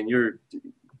into it. I mean, you're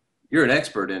an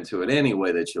expert into it any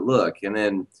way that you look, and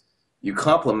then you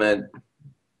complement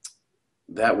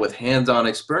that with hands-on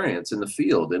experience in the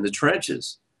field, in the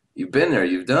trenches. You've been there,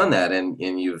 you've done that, and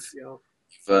You know,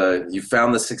 you've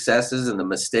found the successes and the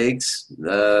mistakes,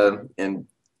 and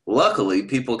luckily,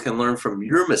 people can learn from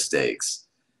your mistakes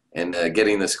and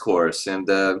getting this course. And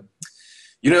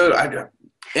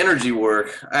energy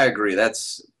work. I agree.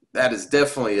 That is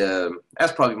definitely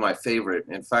that's probably my favorite.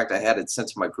 In fact, I had it sent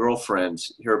to my girlfriend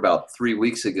here about 3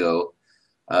 weeks ago.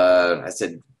 I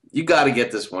said, you got to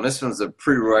get this one. This one's a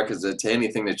prerequisite to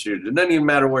anything that you do. It doesn't even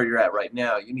matter where you're at right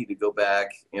now. You need to go back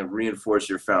and reinforce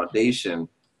your foundation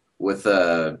with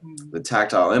the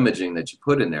tactile imaging that you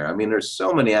put in there. I mean, there's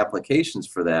so many applications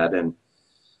for that. And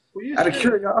well, you out of said it.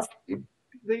 curiosity,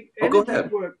 The oh, go energy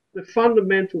ahead. work, the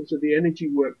fundamentals of the energy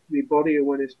work, the body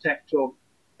awareness tactile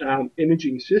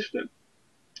imaging system,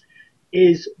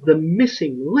 is the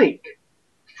missing link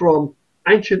from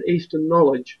ancient Eastern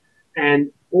knowledge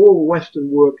and all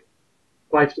Western work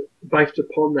based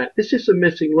upon that. This is a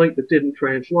missing link that didn't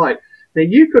translate. Now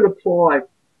you can apply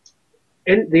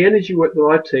the energy work that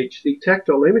I teach, the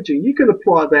tactile imaging, you can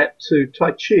apply that to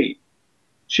Tai Chi,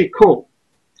 Qigong,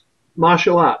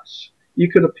 martial arts. You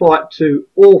can apply it to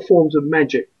all forms of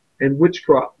magic and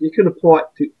witchcraft. You can apply it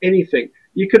to anything.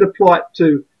 You can apply it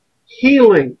to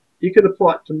healing. You can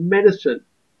apply it to medicine.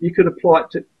 You can apply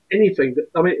it to anything.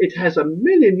 I mean, it has a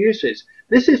million uses.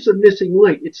 This is the missing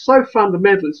link. It's so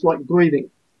fundamental. It's like breathing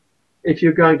if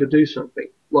you're going to do something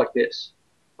like this.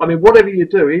 I mean, whatever you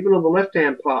do, even on the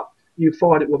left-hand path, you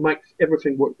find it will make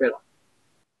everything work better.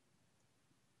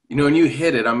 And you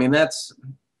hit it. I mean,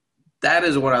 that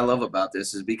is what I love about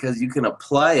this is because you can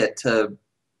apply it to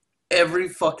every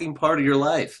fucking part of your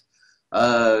life.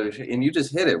 And you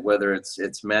just hit it, whether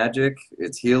it's magic,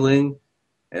 it's healing,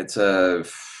 it's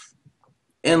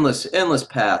endless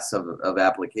paths of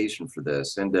application for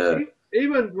this. And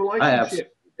Even I absolutely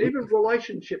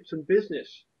relationships and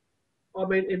business. I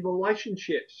mean, in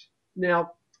relationships.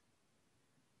 Now,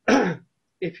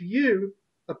 if you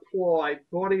apply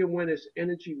body awareness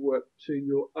energy work to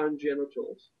your own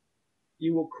genitals,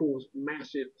 you will cause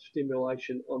massive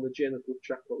stimulation on the genital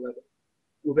chakra level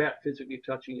without physically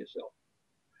touching yourself.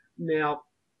 Now,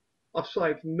 I've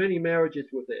saved many marriages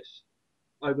with this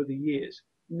over the years.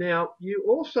 Now, you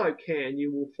also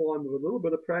you will find with a little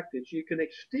bit of practice, you can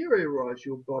exteriorize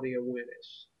your body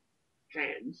awareness,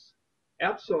 hands,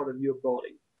 outside of your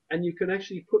body, and you can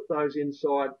actually put those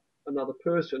inside another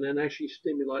person and actually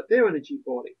stimulate their energy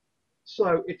body.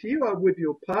 So if you are with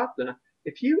your partner,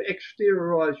 if you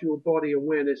exteriorize your body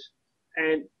awareness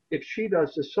and if she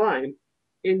does the same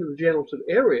in the genital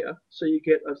area, so you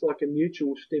get as like a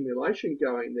mutual stimulation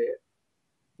going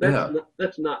there, yeah.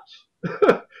 that's nuts.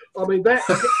 I mean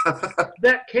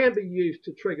that can be used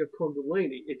to trigger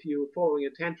Kundalini if you were following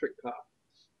a tantric path,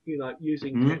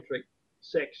 using Mhm. tantric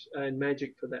sex and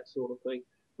magic for that sort of thing.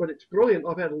 But it's brilliant.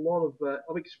 I've had a lot of,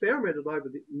 I've experimented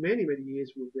over many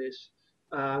years with this,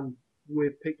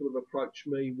 with people who've approached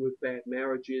me with bad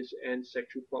marriages and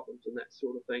sexual problems and that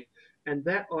sort of thing. And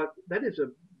that is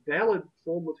a valid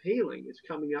form of healing. It's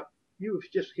coming up. You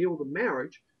have just healed a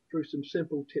marriage through some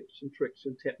simple tips and tricks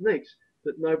and techniques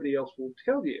that nobody else will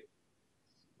tell you.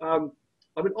 Um,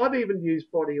 I mean, I've even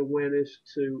used body awareness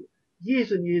to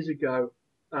years and years ago.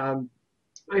 Um,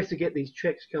 I used to get these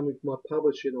checks coming from my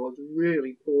publisher, and I was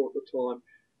really poor at the time.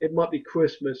 It might be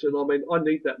Christmas, and I mean, I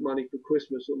need that money for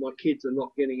Christmas, and my kids are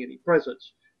not getting any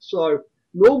presents. So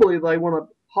normally they want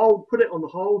to put it on the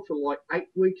hold for like 8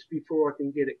 weeks before I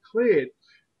can get it cleared.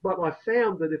 But I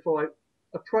found that if I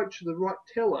approach the right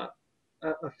teller,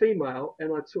 a female,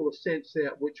 and I'd sort of sense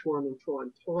out which one and try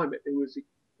and time it. It was,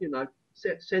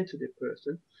 sensitive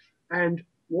person, and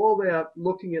while they're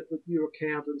looking at your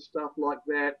account and stuff like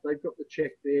that, they've got the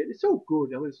check there. It's all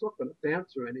good. I mean, it's not going to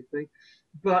bounce or anything.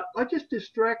 But I just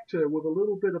distract her with a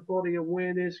little bit of body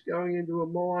awareness going into her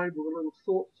mind with a little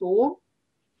thought form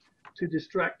to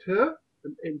distract her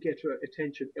and get her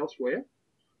attention elsewhere.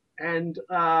 And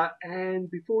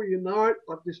before you know it,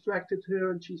 I've distracted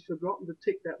her and she's forgotten to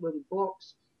tick that little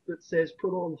box that says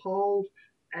put on hold.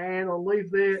 And I'll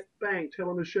leave there, bang, tell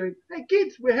the machine, hey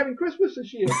kids, we're having Christmas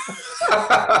this year.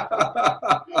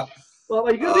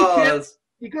 Well, you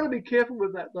got to be careful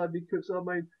with that though, because I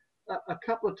mean, a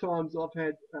couple of times I've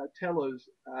had tellers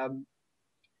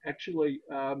actually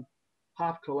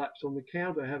half collapse on the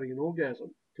counter having an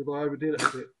orgasm because I overdid it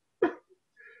a bit.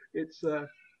 It's not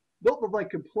that they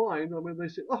complain. I mean, they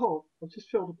said, "Oh, I just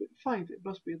felt a bit faint. It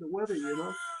must be the weather, you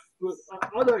know." But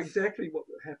I know exactly what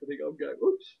was happening. I'm going,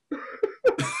 "Oops."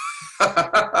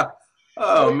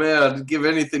 Oh man, I'd give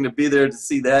anything to be there to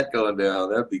see that going down.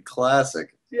 That'd be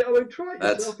classic. Yeah, I mean, try it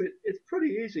yourself. It's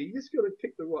pretty easy. You just got to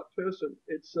pick the right person.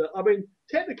 It's, I mean,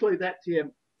 technically that's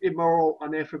immoral,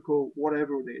 unethical,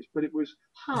 whatever it is, but it was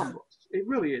harmless. It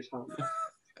really is harmless.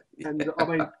 Yeah. And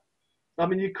I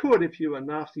mean, you could, if you're a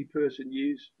nasty person,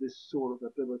 use this sort of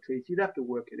abilities. You'd have to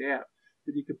work it out,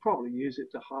 but you could probably use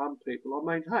it to harm people.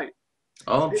 I mean, hey.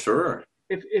 Oh, sure.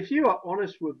 If you are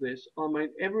honest with this, I mean,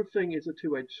 everything is a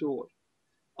two-edged sword.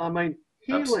 I mean,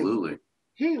 Absolutely.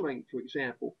 Healing, for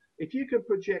example, if you can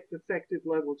project effective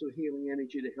levels of healing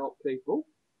energy to help people,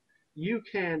 you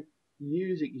can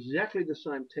use exactly the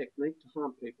same technique to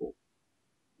harm people.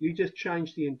 You just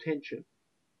change the intention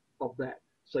of that.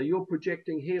 So you're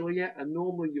projecting healing out, and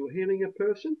normally you're healing a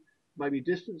person, maybe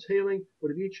distance healing,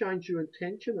 but if you change your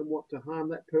intention and want to harm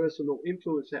that person or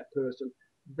influence that person,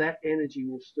 that energy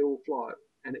will still flow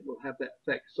and it will have that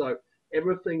effect. So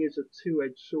everything is a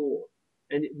two-edged sword,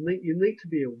 and you need to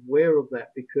be aware of that,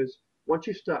 because once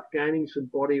you start gaining some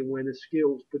body awareness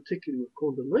skills, particularly with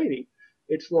Kundalini,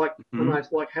 it's like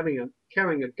almost like carrying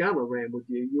a gun around with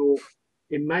you. Your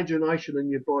imagination and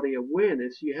your body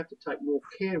awareness, you have to take more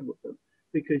care with them,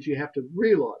 because you have to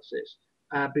realize this,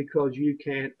 because you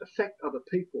can affect other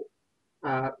people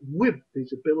with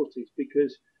these abilities,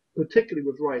 because particularly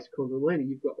with raised Kundalini,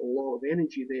 you've got a lot of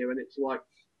energy there, and it's like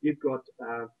you've got,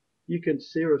 you can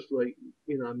seriously,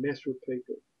 mess with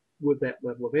people with that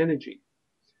level of energy.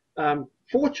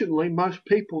 Fortunately, most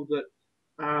people that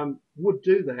would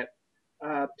do that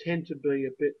tend to be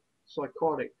a bit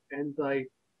psychotic, and they,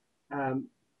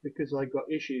 because they've got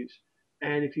issues.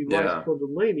 And if you raise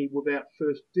Kundalini without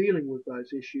first dealing with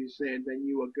those issues, then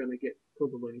you are going to get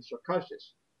Kundalini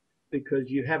psychosis, because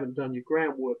you haven't done your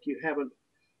groundwork. You haven't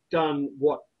done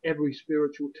what every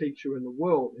spiritual teacher in the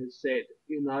world has said.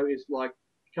 It's like,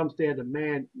 it comes down to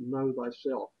man, know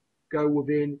thyself. Go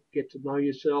within, get to know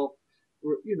yourself,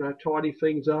 tidy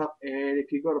things up, and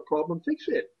if you've got a problem, fix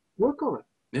it. Work on it.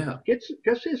 Yeah.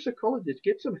 Go see a psychologist,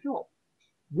 get some help.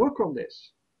 Work on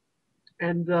this.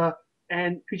 And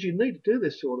because you need to do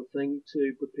this sort of thing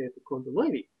to prepare for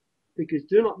Kundalini, because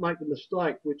do not make the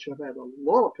mistake, which I've had a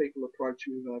lot of people approach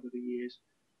me over the years,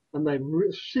 and they've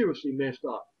seriously messed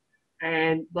up.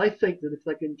 And they think that if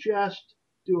they can just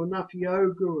do enough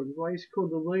yoga and raise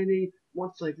Kundalini,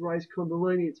 once they've raised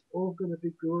Kundalini, it's all going to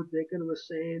be good. They're going to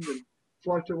ascend and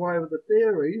float away with the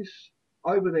fairies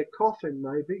over their coffin,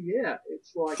 maybe. Yeah,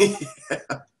 it's like,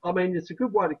 I mean, it's a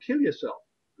good way to kill yourself.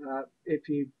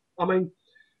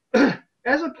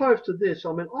 As opposed to this,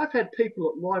 I mean, I've had people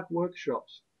at live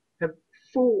workshops have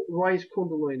full raised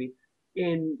Kundalini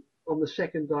on the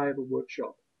second day of a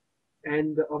workshop.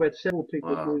 And I've had several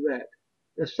people do that.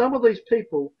 Now, some of these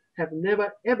people have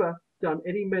never, ever done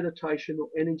any meditation or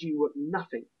energy work,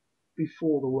 nothing,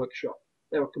 before the workshop.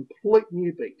 They were complete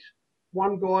newbies.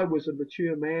 One guy was a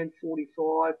mature man,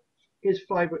 45. His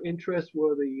favourite interests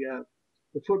were the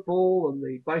football and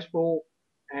the baseball.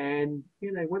 And,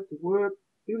 went to work.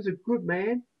 He was a good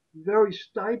man, very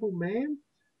stable man,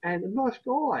 and a nice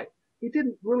guy. He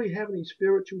didn't really have any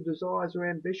spiritual desires or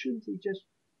ambitions. He just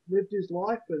lived his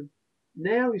life, and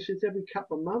now he says every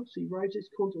couple of months he raises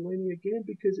Kundalini again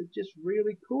because it's just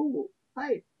really cool.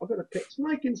 Hey, I've got a pet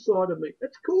snake inside of me.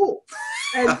 That's cool.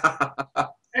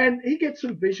 And he gets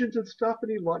some visions and stuff,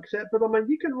 and he likes that. But I mean,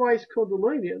 you can raise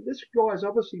Kundalini, and this guy's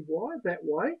obviously wired that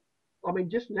way. I mean,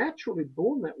 just naturally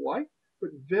born that way,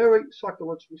 but very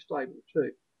psychologically stable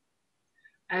too.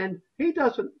 And he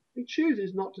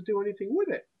chooses not to do anything with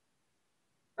it.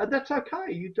 And that's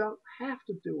okay. You don't have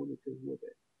to do anything with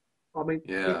it. I mean,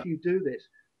 if you do this.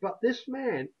 But this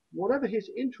man, whatever his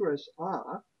interests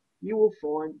are, you will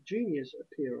find genius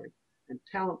appearing and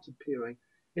talents appearing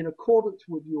in accordance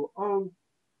with your own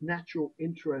natural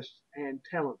interests and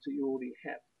talents that you already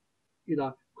have. You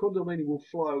know, Kundalini will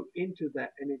flow into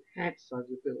that and enhance those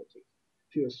abilities.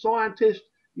 If you're a scientist,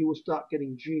 you will start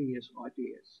getting genius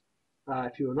ideas.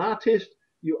 If you're an artist,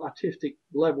 your artistic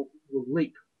level will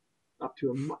leap up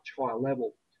to a much higher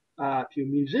level. If you're a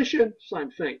musician,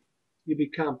 same thing. You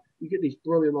get these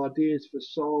brilliant ideas for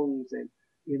songs and,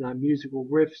 you know, musical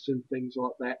riffs and things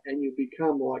like that, and you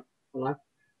become like, I don't know,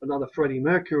 another Freddie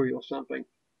Mercury or something.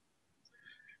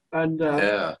 And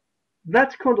Yeah.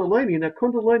 that's Kundalini. Now,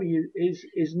 Kundalini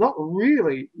is not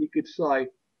really, you could say,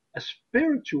 a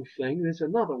spiritual thing. There's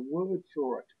another word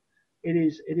for it.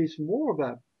 It is more of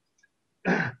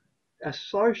a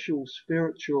social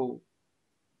spiritual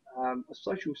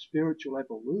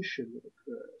evolution that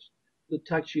occurs that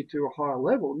takes you to a higher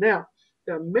level. Now,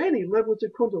 there are many levels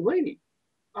of Kundalini,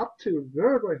 up to a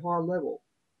very, very high level.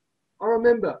 I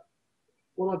remember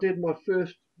when I did my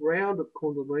first round of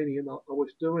Kundalini, and I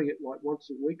was doing it like once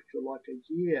a week for like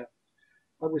a year.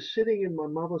 I was sitting in my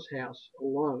mother's house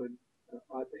alone.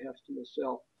 I had the house to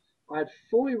myself. I had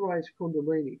fully raised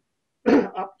Kundalini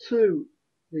up to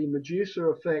the Medusa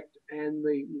effect and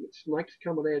the snakes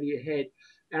coming out of your head,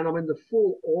 and I'm in the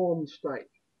full Om state,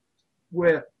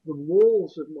 where the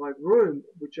walls of my room,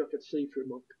 which I could see through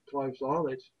my closed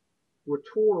eyelids, were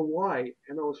torn away,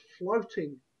 and I was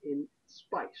floating in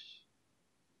space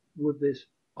with this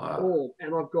Om,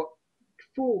 and I've got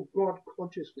full God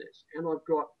consciousness, and I've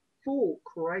got full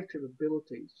creative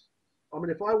abilities. I mean,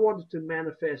 if I wanted to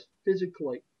manifest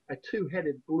physically a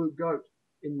two-headed blue goat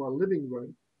in my living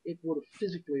room, it would have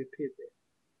physically appeared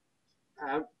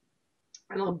there.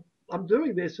 And I'm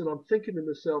doing this, and I'm thinking to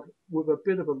myself with a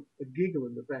bit of a giggle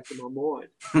in the back of my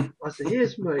mind. I said,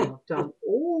 here's me. I've done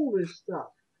all this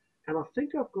stuff, and I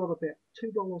think I've got about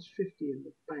 $2.50 in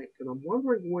the bank, and I'm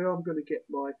wondering where I'm going to get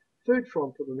my food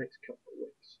from for the next couple of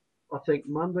weeks. I think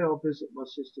Monday I'll visit my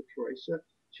sister Teresa.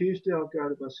 Tuesday I'll go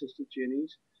to my sister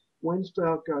Jenny's. Wednesday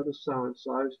I'll go to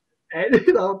so-and-so's. And,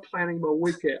 you know, I'm planning my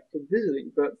week out for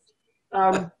visiting. But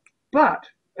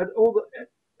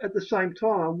at the same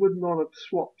time, I would not have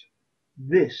swapped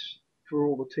this for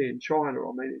all the tea in China.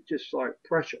 I mean, it's just so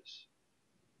precious.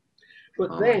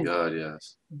 But Oh my God,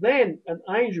 yes. Then an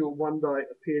angel one day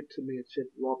appeared to me and said,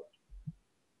 Robert,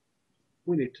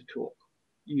 we need to talk.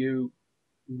 You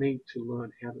need to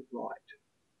learn how to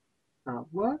write.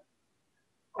 What?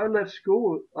 I left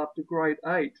school after grade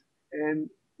 8, and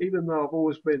even though I've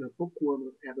always been a bookworm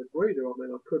and avid reader, I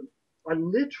mean, I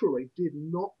literally did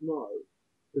not know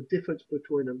the difference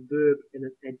between a verb and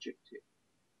an adjective.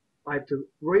 I had to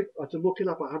look it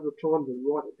up 100 times and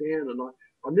write it down, and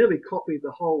I nearly copied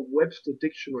the whole Webster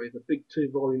dictionary, the big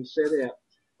 2-volume set out.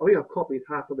 I think I copied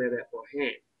half of that out by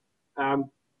hand.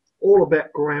 All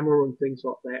about grammar and things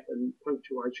like that, and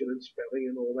punctuation and spelling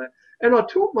and all that. And I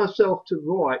taught myself to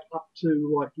write up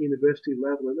to like university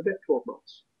level in about 12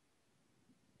 months.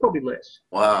 Probably less.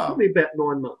 Wow. Probably about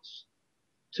 9 months.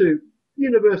 To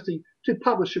university, to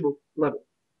publishable level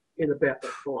in about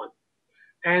that time.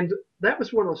 And that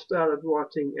was when I started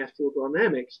writing Astral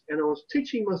Dynamics, and I was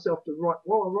teaching myself to write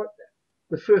while I wrote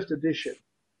that, the first edition.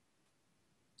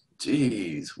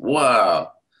 Jeez,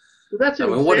 wow. So that's an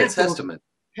example what a testament.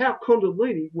 How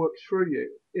Kundalini works through you.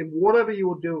 In whatever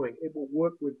you're doing, it will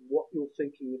work with what you're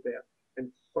thinking about and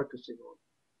focusing on,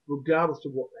 regardless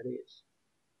of what that is.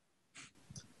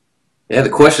 Yeah, the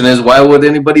question is, why would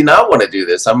anybody not want to do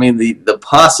this? I mean, the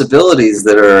possibilities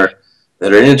that are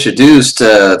introduced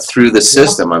through the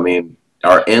system, I mean,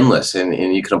 are endless, and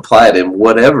you can apply it in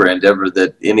whatever endeavor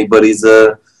that anybody's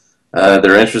their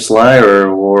interests lie,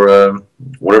 or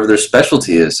whatever their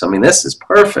specialty is. I mean, this is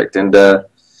perfect. And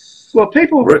well,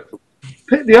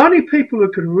 the only people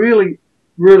who can really,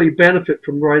 really benefit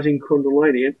from raising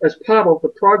Kundalini, as part of the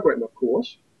program, of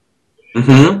course,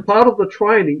 part of the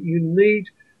training, you need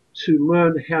to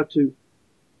learn how to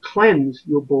cleanse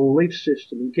your belief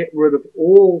system and get rid of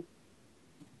all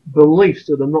beliefs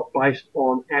that are not based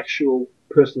on actual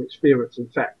personal experience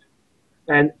and fact.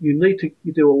 And you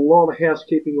do a lot of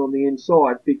housekeeping on the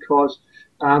inside, because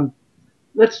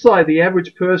let's say the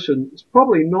average person is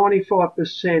probably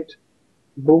 95%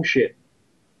 bullshit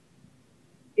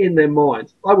in their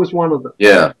minds. I was one of them.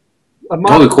 Yeah. A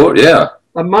master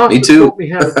Me too. taught me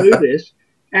how to do this,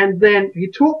 and then he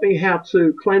taught me how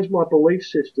to cleanse my belief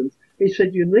systems. He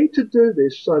said, you need to do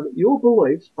this so that your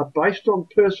beliefs are based on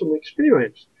personal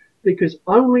experience, because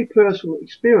only personal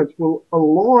experience will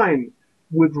align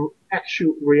with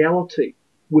actual reality,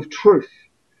 with truth.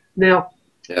 Now,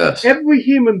 yes, every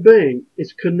human being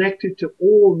is connected to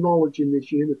all knowledge in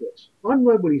this universe. I'm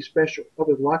nobody special. I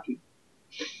was lucky.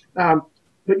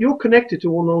 But you're connected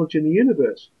to all knowledge in the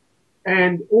universe.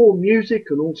 and all music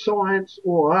and all science,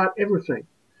 all art, everything.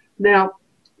 Now,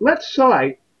 let's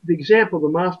say the example the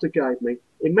master gave me.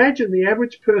 Imagine the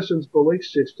average person's belief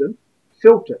system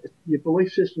filter. Your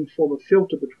belief systems form a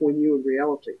filter between you and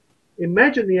reality.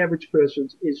 Imagine the average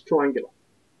person's is triangular,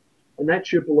 and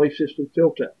that's your belief system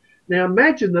filter. Now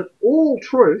imagine that all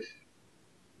truth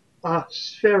are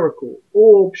spherical,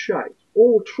 orb shaped.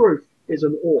 All truth is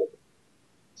an orb.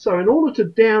 So in order to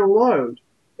download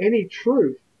any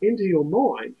truth into your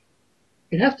mind,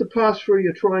 it has to pass through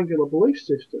your triangular belief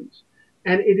systems,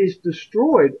 and it is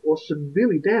destroyed or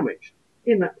severely damaged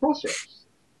in that process.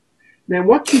 Now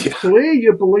once you clear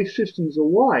your belief systems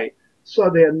away so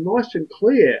they're nice and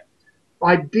clear,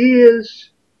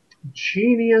 ideas,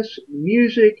 genius,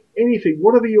 music, anything,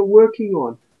 whatever you're working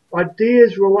on,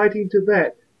 ideas relating to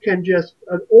that can just,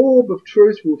 an orb of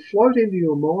truth will float into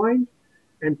your mind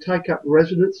and take up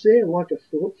resonance there like a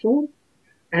thought form,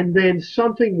 and then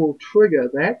something will trigger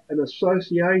that, an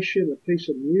association, a piece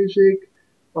of music.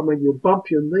 I mean, you'll bump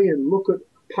your knee and look at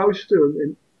a poster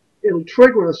and it'll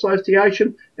trigger an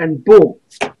association, and boom,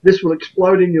 this will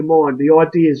explode in your mind. The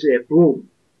idea's there, boom.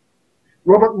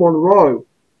 Robert Monroe,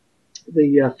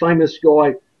 the famous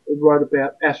guy who wrote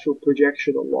about astral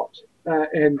projection a lot,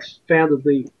 and founded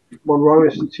the Monroe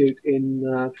Institute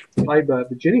in Faber,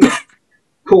 Virginia,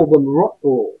 called them rot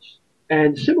balls.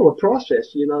 And similar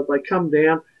process, you know, they come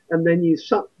down and then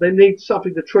they need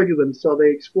something to trigger them, so they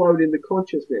explode into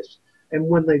consciousness. And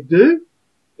when they do,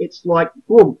 it's like,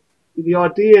 boom, the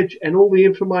idea and all the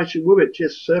information with it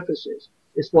just surfaces.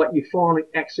 It's like you finally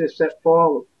access that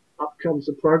file, and up comes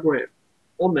the program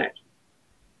on that.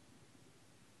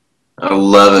 I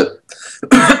love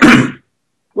it.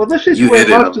 Well, this is where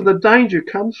most of the danger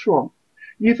comes from.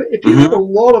 If you have a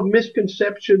lot of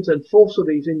misconceptions and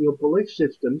falsities in your belief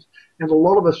systems, and a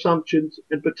lot of assumptions,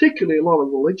 and particularly a lot of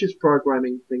religious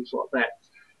programming, things like that,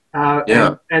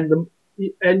 and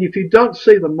if you don't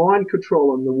see the mind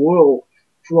control in the world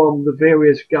from the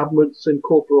various governments and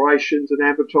corporations and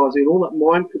advertising, all that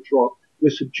mind control we're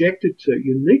subjected to,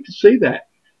 you need to see that,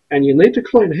 and you need to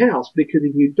clean house, because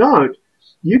if you don't,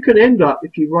 you can end up,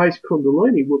 if you raise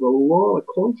Kundalini, with a lot of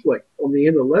conflict on the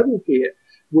inner level here,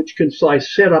 which can, say,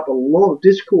 set up a lot of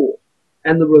discord.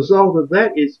 And the result of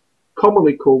that is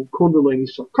commonly called Kundalini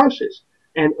psychosis.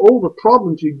 And all the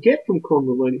problems you get from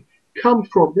Kundalini come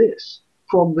from this,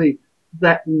 from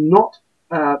that not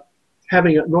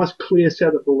having a nice clear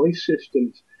set of belief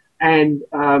systems, and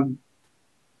and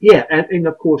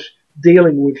of course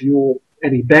dealing with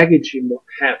any baggage you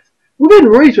might have. Within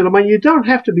reason, I mean, you don't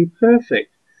have to be perfect.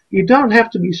 You don't have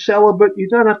to be celibate. You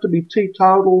don't have to be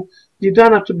teetotal. You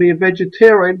don't have to be a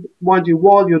vegetarian. Mind you,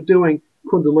 while you're doing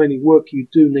Kundalini work, you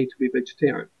do need to be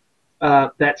vegetarian.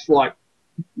 That's like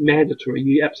mandatory.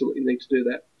 You absolutely need to do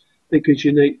that, because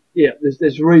you need,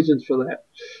 there's reasons for that.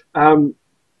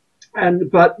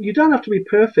 But you don't have to be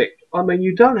perfect. I mean,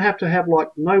 you don't have to have like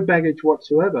no baggage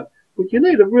whatsoever, but you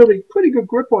need a really pretty good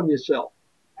grip on yourself,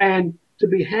 and to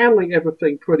be handling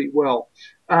everything pretty well.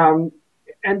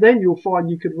 And then you'll find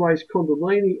you could raise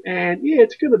Kundalini, and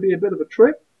it's going to be a bit of a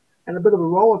trip and a bit of a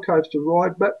roller coaster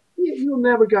ride, but you'll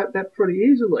navigate that pretty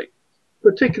easily,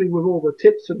 particularly with all the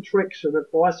tips and tricks and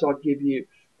advice I give you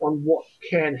on what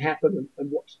can happen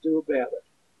and what to do about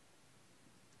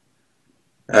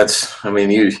it. I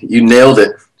mean, you nailed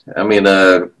it. I mean,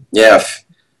 if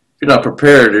you're not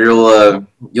prepared,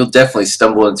 you'll definitely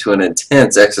stumble into an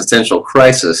intense existential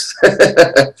crisis.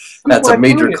 That's a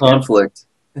major conflict.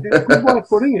 Good way of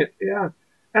putting it, yeah.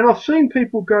 And I've seen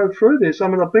people go through this. I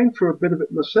mean, I've been through a bit of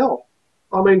it myself.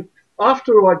 I mean,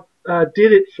 after I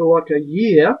did it for like a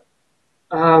year,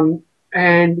 and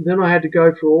then I had to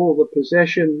go through all the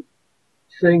possession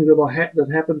thing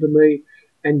that happened to me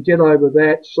and get over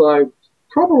that. So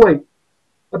probably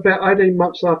about 18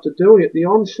 months after doing it, the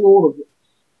onslaught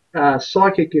of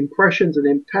psychic impressions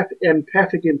and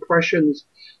empathic impressions,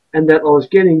 and that I was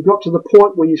got to the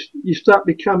point where you start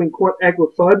becoming quite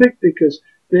agoraphobic, because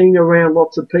being around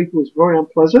lots of people is very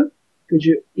unpleasant, because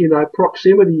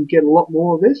proximity, you get a lot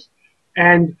more of this,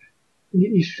 and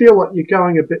you feel like you're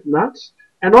going a bit nuts.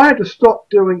 And I had to stop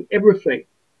doing everything.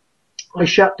 I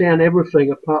shut down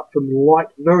everything apart from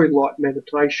very light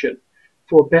meditation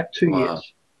for about 2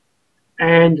 years.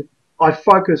 And I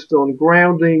focused on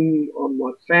grounding, on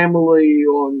my family,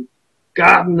 on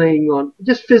gardening, on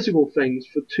just physical things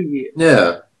for 2 years.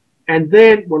 Yeah. And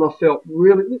then when I felt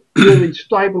really, really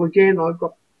stable again, I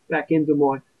got back into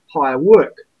my higher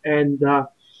work. And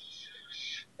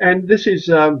this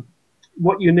is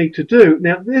what you need to do.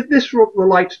 Now, this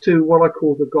relates to what I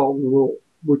call the golden rule,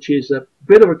 which is a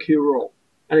bit of a cure-all.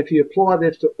 And if you apply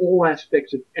this to all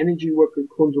aspects of energy work and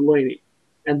Kundalini,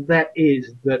 and that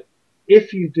is that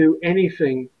if you do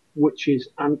anything which is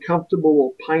uncomfortable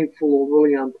or painful or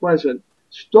really unpleasant,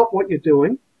 stop what you're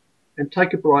doing and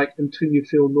take a break until you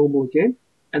feel normal again,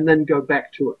 and then go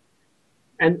back to it.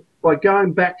 And by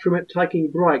going back from it,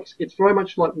 taking breaks, it's very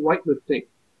much like weightlifting.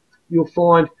 You'll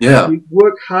find you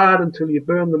work hard until you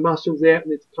burn the muscles out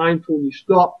and it's painful, you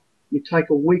stop, you take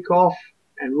a week off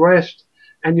and rest,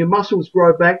 and your muscles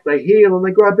grow back, they heal, and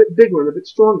they grow a bit bigger and a bit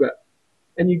stronger.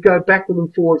 And you go backwards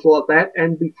and forwards like that,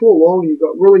 and before long you've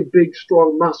got really big,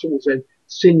 strong muscles and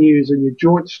sinews and your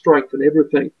joint strength and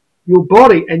everything. Your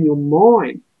body and your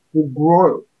mind will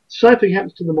grow. Same thing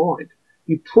happens to the mind.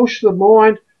 You push the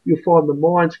mind, you'll find the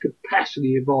mind's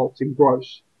capacity evolves and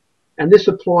grows. And this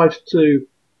applies to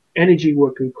energy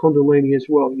work and Kundalini as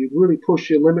well. You really push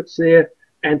your limits there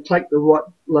and take the right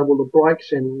level of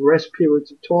breaks and rest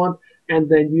periods of time, and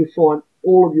then you find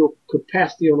all of your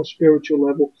capacity on a spiritual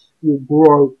level will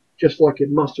grow just like your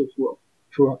muscles will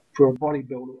for a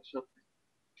bodybuilder or something.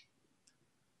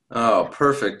 Oh,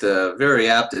 perfect. Very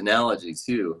apt analogy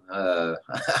too. I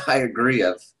agree.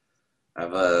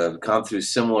 I've gone through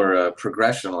similar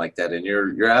progression like that, and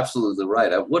you're absolutely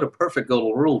right. What a perfect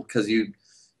golden rule, because you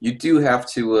do have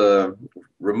to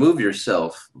remove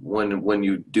yourself when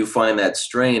you do find that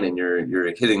strain and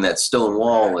you're hitting that stone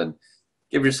wall, and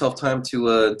give yourself time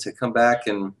to come back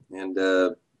and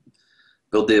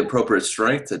build the appropriate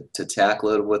strength to tackle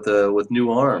it with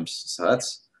new arms. So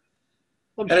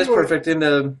that is perfect.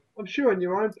 I'm sure in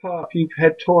your own path you've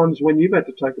had times when you've had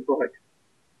to take a break.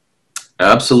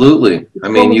 Absolutely. I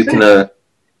mean, you can.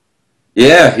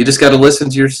 Yeah, you just got to listen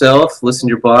to yourself, listen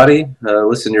to your body,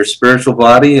 listen to your spiritual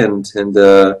body, and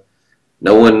know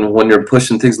when you're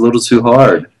pushing things a little too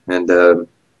hard. And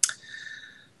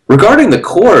regarding the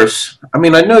course, I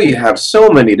mean, I know you have so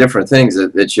many different things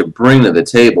that you bring to the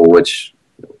table, which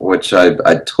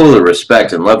I totally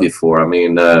respect and love you for. I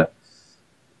mean,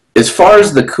 as far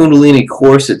as the Kundalini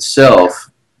course itself,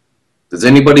 does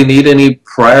anybody need any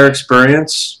prior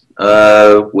experience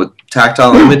with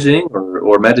tactile imaging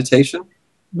or meditation?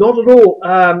 Not at all.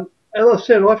 As I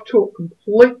said, I've taught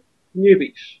complete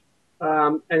newbies,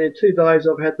 and in 2 days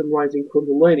I've had them raising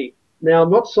Kundalini. Now,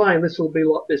 I'm not saying this will be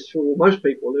like this for most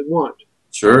people. It won't.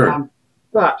 Sure.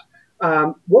 But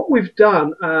what we've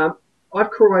done, I've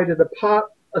created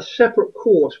a separate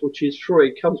course which is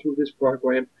free, comes with this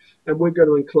program, and we're going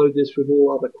to include this with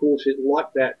all other courses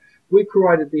like that. We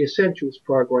created the Essentials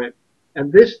program,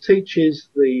 and this teaches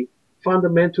the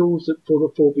fundamentals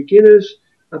for beginners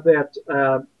about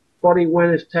body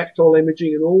awareness, tactile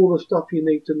imaging, and all the stuff you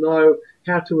need to know,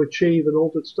 how to achieve an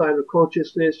altered state of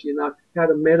consciousness, how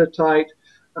to meditate,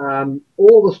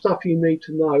 all the stuff you need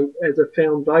to know as a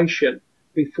foundation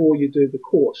before you do the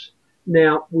course.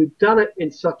 Now, we've done it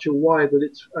in such a way that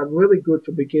it's really good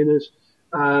for beginners,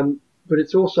 but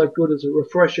it's also good as a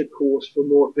refresher course for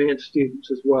more advanced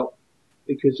students as well,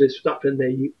 because there's stuff in there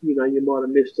you might have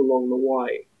missed along the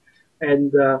way.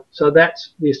 And so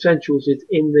that's the Essentials. It's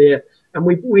in there, and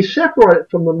we separate it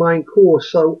from the main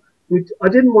course. So I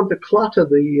didn't want to clutter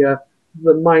the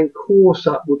main course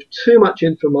up with too much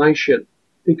information,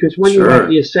 because when you add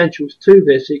the Essentials to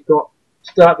this, it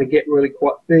start to get really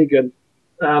quite big. And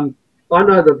I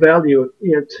know the value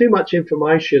of too much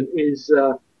information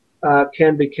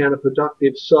can be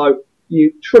counterproductive. So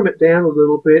you trim it down a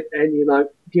little bit, and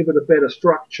give it a better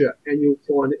structure, and you'll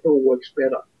find it all works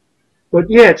better. But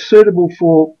yeah, it's suitable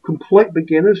for complete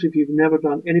beginners. If you've never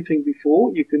done anything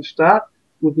before, you can start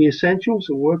with the Essentials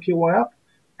and work your way up.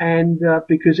 And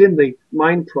because in the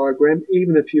main program,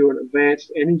 even if you're an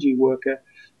advanced energy worker,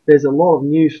 there's a lot of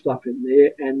new stuff in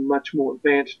there and much more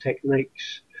advanced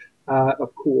techniques,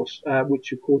 of course,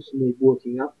 which of course you need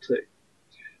working up to.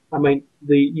 I mean,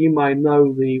 you may know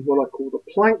what I call the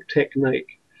plank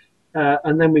technique.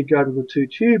 And then we go to the 2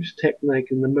 tubes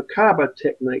technique and the Merkaba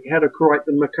technique, how to create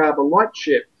the Merkaba light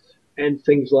shift and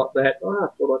things like that. I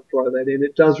thought I'd throw that in.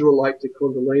 It does relate to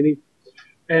Kundalini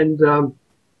and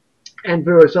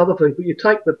various other things. But you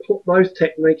take those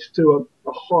techniques to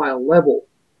a higher level,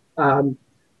 because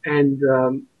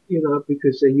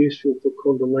they're useful for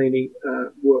Kundalini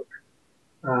work.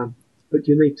 But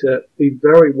you need to be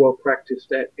very well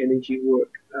practiced at energy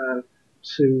work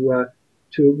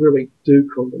to really do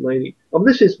Kundalini.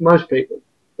 This is most people.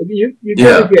 You're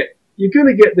going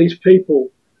to get these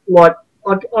people, like,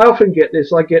 I often get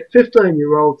this. I get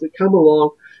 15-year-olds that come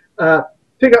along,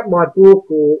 pick up my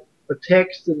book or a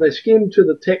text, and they skim to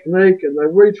the technique, and they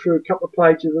read through a couple of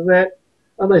pages of that,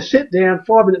 and they sit down.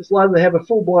 5 minutes later, they have a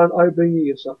full-blown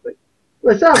OBE or something.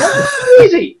 They say, oh, that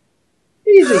was easy.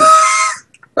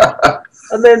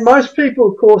 And then most people,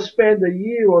 of course, spend a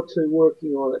year or two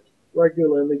working on it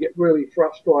regularly and they get really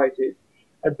frustrated.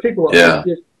 And people like Yeah.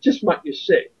 me just make you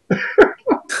sick.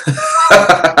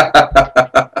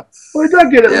 Well, don't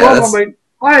get it Yeah, wrong. I that's mean,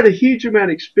 I had a huge amount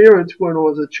of experience when I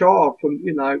was a child from,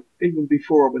 even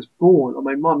before I was born. I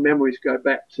mean, my memories go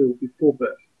back to before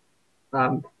birth.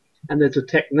 Um, and there's a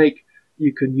technique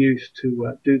you can use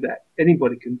to do that.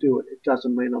 Anybody can do it. It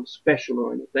doesn't mean I'm special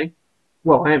or anything.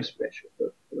 Well, I am special,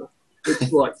 but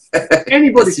it's like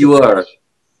anybody yes, can you do are. this.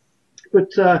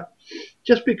 But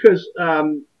just because,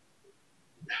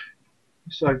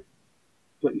 so,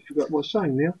 but you forgot what I was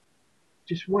saying now.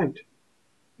 Just went.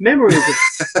 Memory is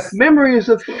a memory is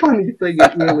a funny thing.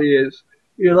 It really is.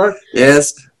 You know.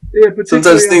 Yes. Yeah,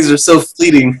 Sometimes particularly on things are so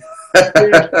fleeting.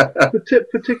 yeah,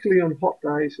 particularly on hot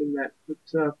days and that.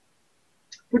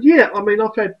 But yeah, I mean,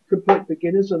 I've had complete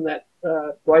beginners in that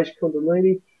Bales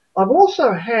Kundalini. I've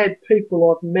also had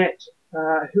people I've met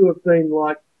who have been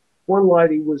like, one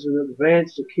lady was an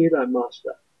advanced Aikido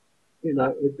master,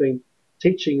 who'd been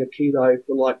teaching Aikido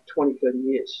for like 20, 30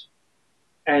 years.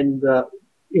 And,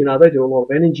 they do a lot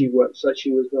of energy work, so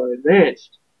she was very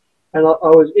advanced. And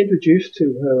I was introduced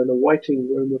to her in a waiting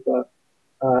room with a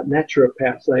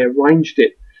naturopath. They arranged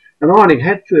it. And I only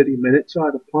had 30 minutes. I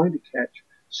had a plane to catch.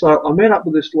 So I met up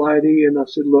with this lady and I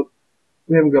said, look,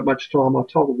 we haven't got much time. I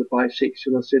told her the basics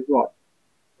and I said, right,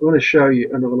 I'm going to show you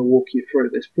and I'm going to walk you through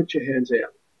this. Put your hands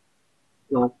out.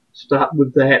 And I start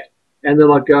with that. And then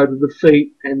I go to the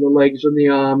feet and the legs and the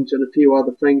arms and a few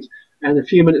other things. And a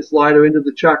few minutes later into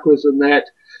the chakras and that.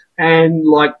 And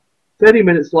like 30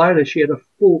 minutes later, she had a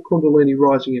full Kundalini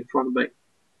rising in front of me.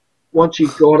 Once she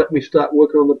got it, we start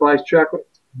working on the base chakra,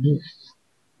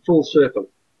 full circle.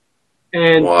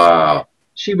 And Wow.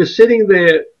 she was sitting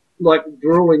there like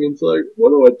drooling and saying, what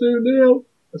do I do now?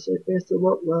 I said, best of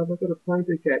luck, love, I've got a plane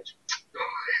to catch.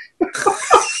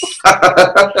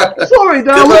 Sorry, Good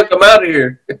darling. luck, I'm out of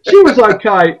here. She was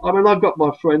okay. I mean, I've got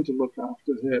my friend to look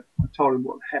after her. I told him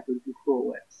what happened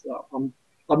before that. So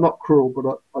I'm not cruel,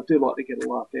 but I do like to get a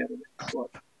laugh out of it. It's like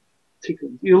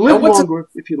tickling. You live And what's longer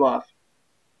if you laugh.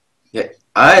 Yeah,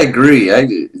 I agree.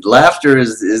 Laughter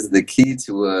is the key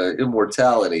to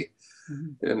immortality.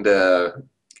 Mm-hmm. And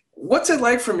what's it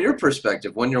like from your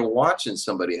perspective when you're watching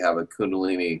somebody have a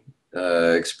Kundalini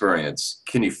experience?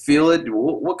 Can you feel it?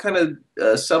 What kind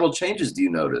of subtle changes do you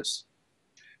notice?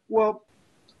 Well,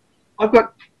 I've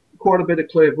got quite a bit of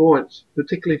clairvoyance,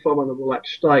 particularly if I'm in a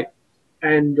relaxed state.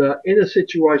 And in a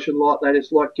situation like that,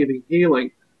 it's like giving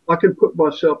healing. I can put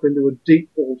myself into a deep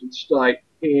altered state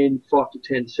in 5 to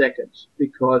 10 seconds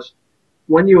because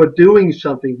when you are doing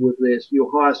something with this, your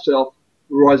higher self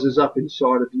rises up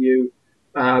inside of you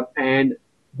and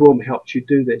boom, helps you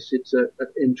do this. It's an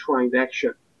entrained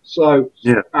action. So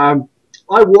Yeah.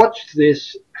 I watched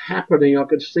this happening. I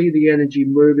could see the energy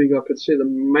moving. I could see the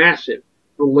massive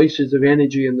releases of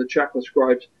energy in the chakra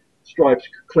stripes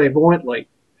clairvoyantly.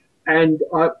 And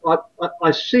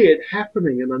I see it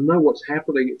happening and I know what's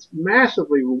happening. It's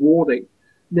massively rewarding.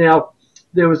 Now,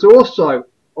 there was also,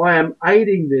 I am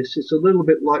aiding this. It's a little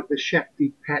bit like the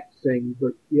Shakti Pat thing,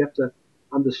 but you have to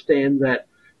understand that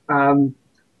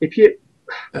if you,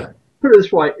 put it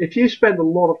this way, if you spend a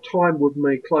lot of time with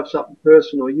me close up and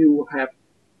personal, you will have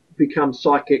become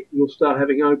psychic, you'll start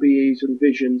having OBEs and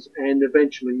visions, and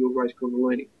eventually you'll raise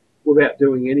Kundalini without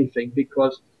doing anything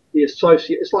because it's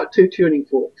like two tuning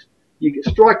forks. You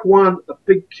strike one, a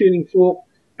big tuning fork,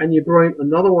 and you bring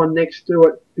another one next to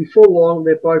it. Before long,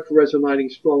 they're both resonating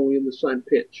strongly in the same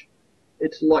pitch.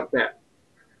 It's like that.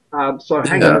 So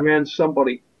hanging Yeah. around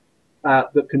somebody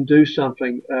that can do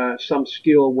something, some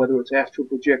skill, whether it's astral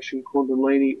projection,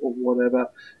 Kundalini, or whatever,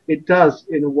 it does,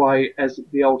 in a way, as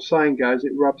the old saying goes,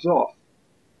 it rubs off,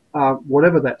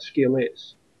 whatever that skill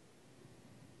is.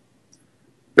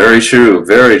 Very true.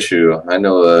 Very true. I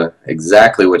know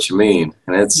exactly what you mean,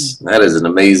 and that is an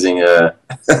amazing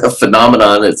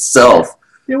phenomenon itself.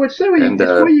 Yeah, And it's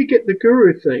where you get the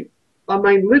guru thing. I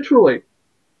mean, literally,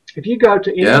 if you go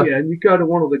to yeah, India and you go to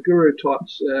one of the guru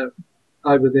types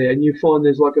over there and you find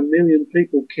there's like 1 million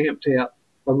people camped out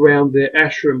around their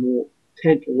ashram or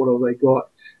tent or whatever they got.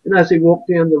 And as they walk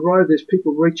down the road, there's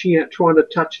people reaching out trying to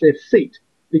touch their feet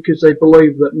because they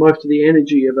believe that most of the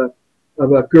energy of a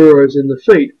guru is in the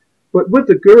feet. But with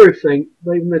the guru thing,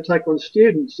 even they take on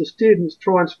students, the students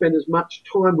try and spend as much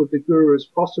time with the guru as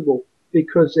possible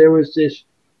because there is this,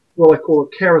 what I call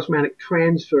a charismatic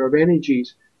transfer of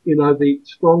energies. The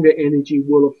stronger energy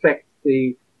will affect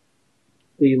the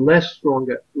less strong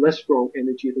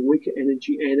energy, the weaker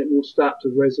energy, and it will start to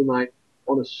resonate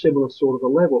on a similar sort of a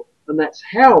level. And that's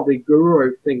how the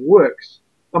guru thing works.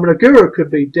 I mean, a guru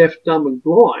could be deaf, dumb, and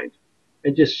blind,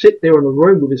 and just sit there in a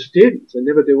room with his students and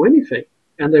never do anything,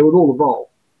 and they would all evolve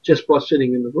just by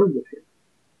sitting in the room with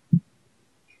him.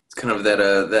 It's kind of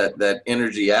that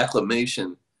energy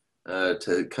acclimation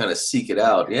to kind of seek it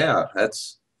out. Yeah,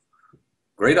 that's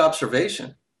great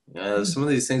observation. Some of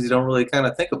these things you don't really kind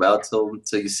of think about till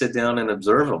you sit down and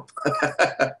observe them.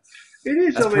 It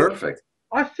is. That's I mean, perfect.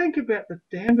 I think about the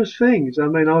damnedest things. I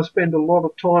mean, I spend a lot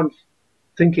of time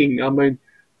thinking. I mean,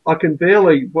 I can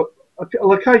barely.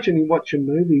 I'll occasionally watch a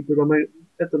movie, but I mean,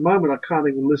 at the moment, I can't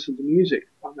even listen to music.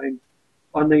 I mean,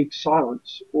 I need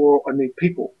silence, or I need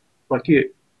people like you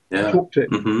to Yeah. talk to,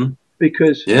 Mm-hmm.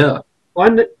 because Yeah.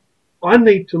 I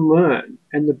need to learn,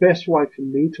 and the best way for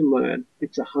me to learn,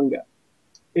 it's a hunger,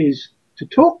 is to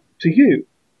talk to you,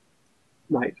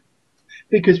 mate.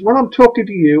 Because when I'm talking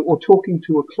to you or talking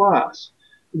to a class,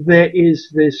 there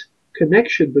is this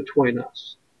connection between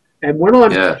us. And when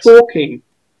I'm Yes. talking,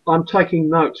 I'm taking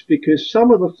notes, because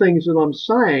some of the things that I'm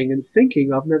saying and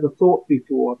thinking I've never thought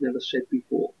before, I've never said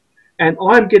before. And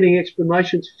I'm getting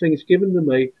explanations for things given to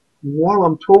me while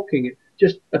I'm talking. It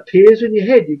just appears in your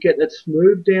head. You get that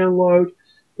smooth download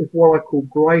with what I call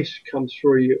grace comes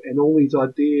through you, and all these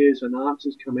ideas and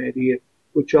answers come out of you,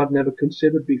 which I'd never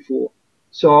considered before.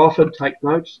 So I often take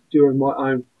notes during my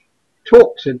own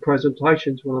talks and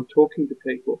presentations when I'm talking to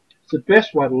people. It's the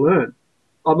best way to learn.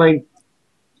 I mean,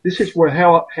 this is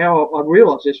how I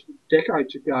realised this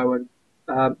decades ago,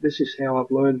 and this is how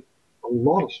I've learned a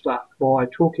lot of stuff by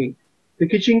talking,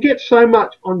 because you can get so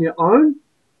much on your own,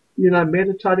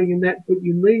 meditating and that, but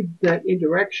you need that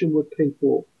interaction with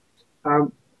people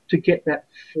to get that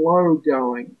flow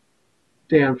going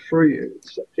down through you.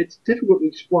 It's difficult to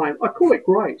explain. I call it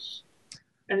grace,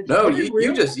 and it's No, very you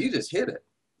real. just hit it.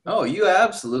 Oh, you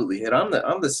absolutely hit. I'm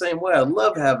the same way. I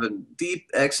love having deep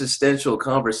existential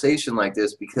conversation like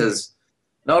this, because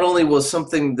not only will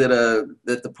something that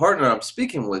the partner I'm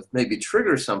speaking with maybe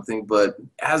trigger something, but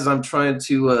as I'm trying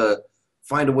to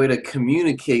find a way to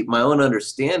communicate my own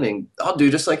understanding, I'll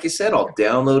do just like you said. I'll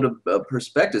download a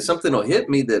perspective. Something will hit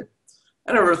me that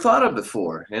I never thought of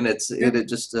before, and it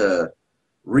just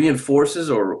reinforces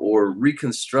or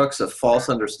reconstructs a false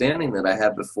understanding that I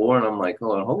had before, and I'm like,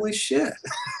 oh, holy shit.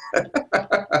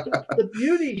 The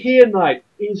beauty here, Nate,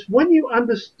 is when you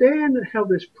understand how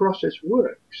this process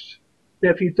works. Now,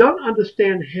 if you don't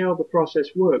understand how the process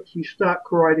works, you start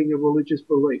creating a religious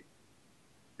belief,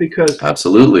 because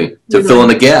Absolutely. To you know fill in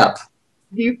the you gap.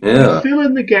 you Yeah. fill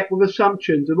in the gap with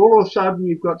assumptions, and all of a sudden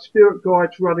you've got spirit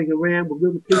guides running around with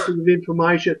little pieces of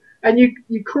information, and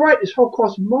you create this whole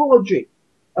cosmology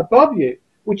above you,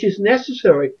 which is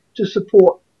necessary to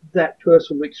support that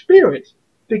personal experience.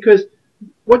 Because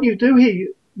what you do here,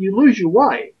 you lose your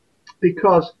way,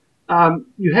 because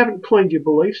you haven't cleaned your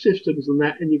belief systems and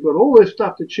that, and you've got all this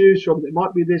stuff to choose from. It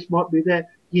might be this, might be that.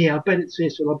 Yeah, I bet it's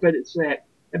this, and I bet it's that.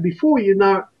 And before you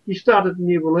know it, you started a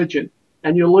new religion,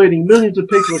 and you're leading millions of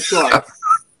people astray.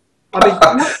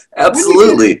 I mean,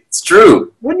 Absolutely. It's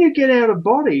true. when you get out of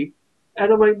body,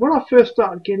 and I mean, when I first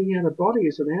started getting out of body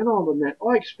as an adult and that,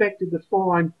 I expected to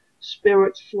find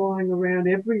spirits flying around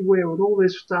everywhere and all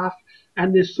this stuff,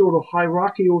 and this sort of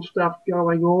hierarchical stuff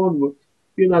going on with,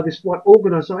 this like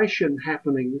organization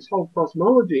happening, this whole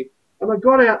cosmology. And I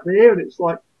got out there, and it's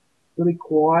like really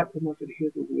quiet, and I could hear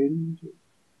the wind, and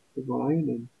the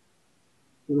rain,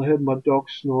 and I heard my dog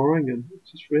snoring, and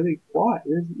it's just really quiet.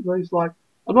 There's like,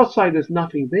 I'm not saying there's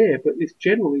nothing there, but it's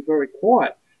generally very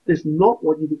quiet. There's not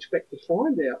what you'd expect to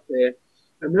find out there.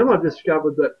 And then I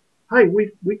discovered that, hey,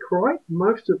 we create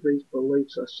most of these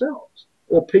beliefs ourselves,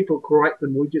 or people create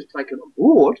them, we just take it on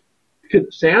board because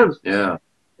it sounds, Yeah.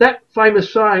 that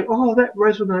famous saying, oh, that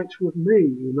resonates with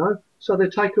me, So they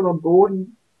take it on board and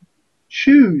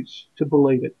choose to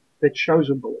believe it. They're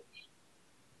chosen beliefs,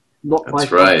 not That's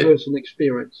based on right. personal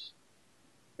experience.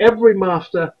 Every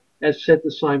master has said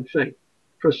the same thing.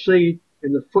 Proceed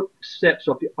in the footsteps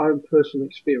of your own personal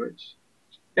experience.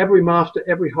 Every master,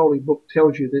 every holy book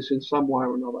tells you this in some way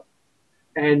or another.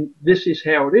 And this is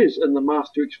how it is. And the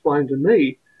master explained to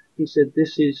me, he said,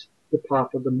 this is the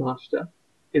path of the master.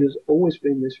 It has always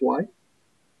been this way.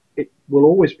 It will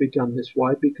always be done this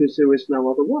way, because there is no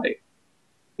other way.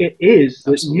 It is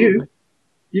that Absolutely.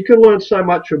 you can learn so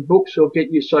much from books or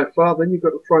get you so far, then you've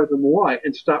got to throw them away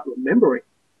and start remembering.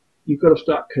 You've got to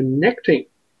start connecting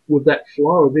with that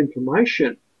flow of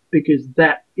information, because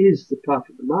that is the path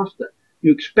of the master.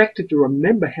 You expected to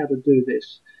remember how to do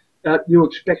this. You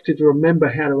expected to remember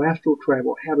how to astral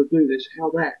travel, how to do this,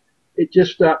 how that. It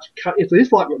just starts, it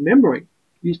is like remembering.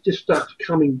 It just starts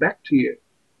coming back to you.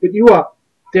 But you are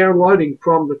downloading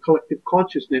from the collective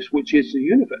consciousness, which is the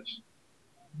universe.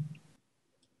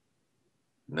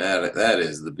 That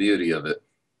is the beauty of it.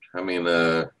 I mean,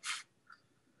 and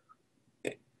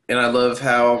I love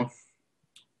how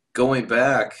going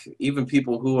back, even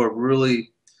people who are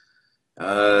really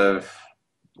uh,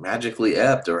 magically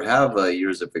apt or have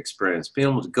years of experience, being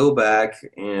able to go back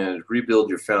and rebuild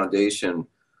your foundation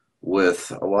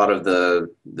with a lot of the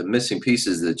missing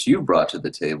pieces that you brought to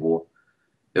the table,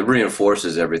 it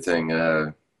reinforces everything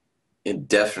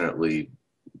indefinitely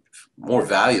more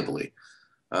valuably.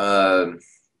 Uh,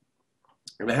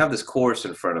 and to have this course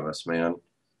in front of us, man,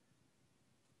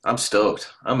 I'm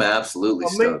stoked. I'm absolutely I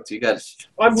mean, stoked. You guys,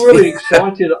 I'm really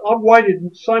excited. I've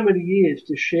waited so many years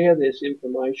to share this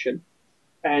information,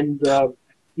 and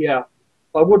yeah,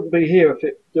 I wouldn't be here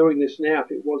if doing this now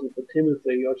if it wasn't for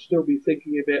Timothy. I'd still be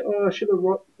thinking about, oh, I should have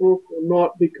wrote the book or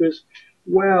not because,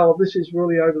 wow, this is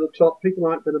really over the top. People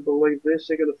aren't going to believe this.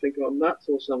 They're going to think I'm nuts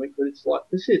or something. But it's like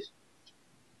this is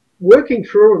working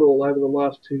through it all over the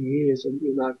last 2 years, and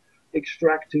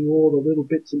extracting all the little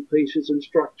bits and pieces and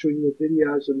structuring the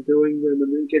videos and doing them,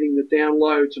 and then getting the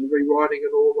downloads and rewriting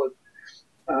it all.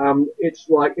 It's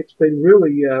like it's been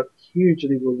really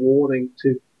hugely rewarding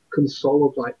to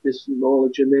consolidate this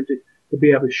knowledge and then to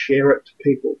be able to share it to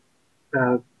people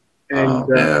uh, and oh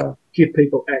man, give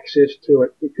people access to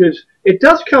it, because it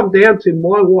does come down to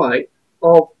my way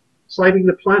of saving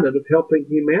the planet, of helping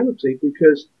humanity,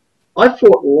 because I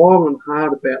thought long and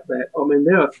hard about that. I mean,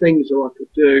 there are things that I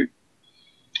could do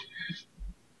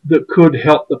that could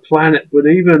help the planet, but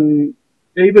even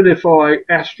if I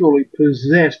astrally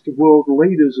possessed world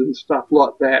leaders and stuff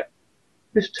like that,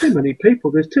 there's too many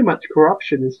people. There's too much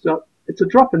corruption. It's a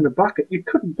drop in the bucket. You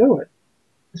couldn't do it.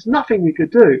 There's nothing you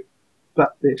could do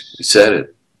but you this. said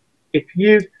it.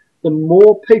 The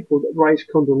more people that raise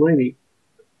Kundalini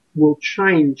will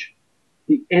change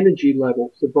the energy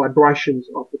levels, the vibrations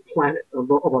of the planet, of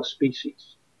our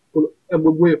species. And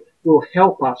will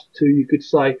help us to, you could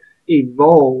say,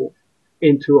 evolve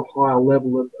into a higher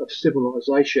level of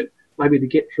civilization, maybe to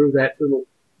get through that little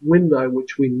window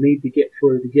which we need to get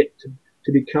through to get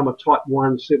to become a type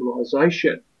 1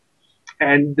 civilization.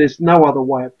 And there's no other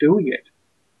way of doing it.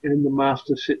 And the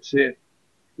master sits there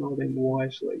nodding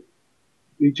wisely.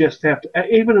 You just have to,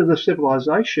 even as a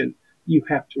civilization, you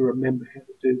have to remember how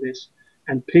to do this.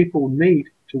 And people need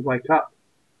to wake up.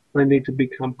 They need to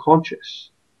become conscious,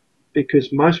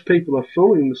 because most people are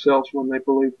fooling themselves when they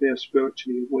believe they're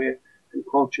spiritually aware and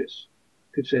conscious,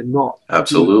 because they're not.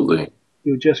 Absolutely.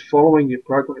 You're just following your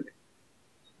programming.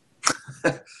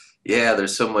 Yeah,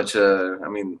 there's so much. I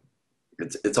mean,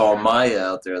 it's all Maya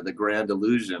out there, the grand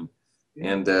illusion,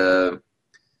 Yeah. and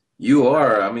you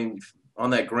are. I mean, on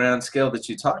that grand scale that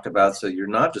you talked about. So you're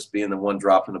not just being the one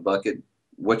drop in the bucket.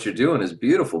 What you're doing is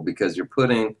beautiful because you're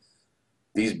putting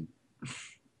these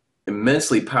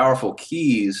immensely powerful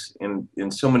keys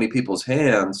in so many people's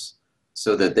hands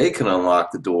so that they can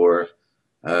unlock the door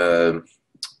uh,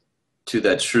 to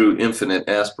that true infinite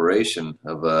aspiration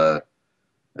of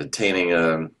attaining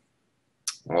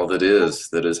all that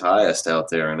is highest out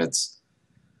there, and It's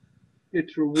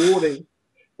rewarding.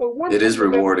 But it is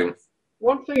rewarding.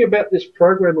 one thing about this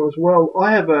program as well,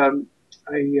 I have a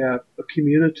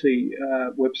community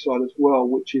website as well,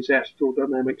 which is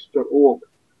astraldynamics.org.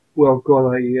 Where I've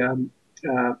got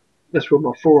that's where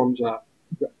my forums are,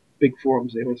 big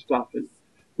forums there and stuff, and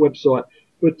website.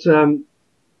 But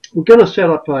we're going to set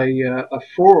up a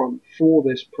forum for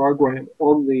this program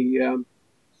on the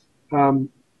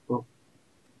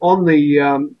on the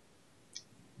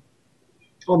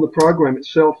on the program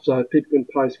itself, so people can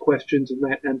post questions and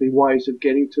that, and be ways of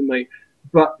getting to me.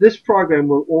 But this program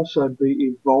will also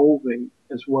be evolving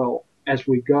as well as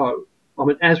we go. I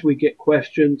mean, as we get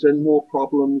questions and more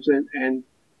problems and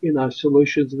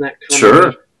solutions and that coming Sure.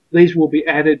 in, these will be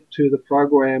added to the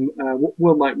program.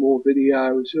 We'll make more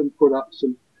videos and put up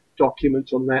some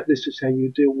documents on that. This is how you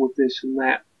deal with this and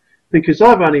that. Because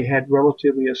I've only had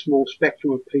relatively a small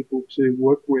spectrum of people to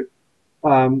work with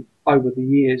over the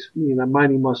years,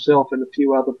 mainly myself and a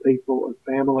few other people and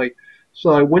family.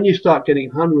 So when you start getting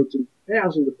hundreds and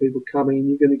thousands of people coming in,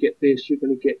 you're going to get this, you're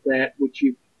going to get that, which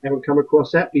you haven't come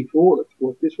across that before. Let's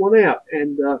work this one out.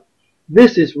 And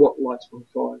this is what lights my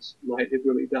fires, mate. It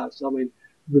really does. I mean,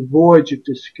 the voyage of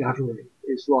discovery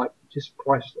is like just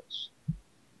priceless.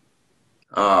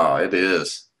 Oh, it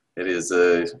is. It is.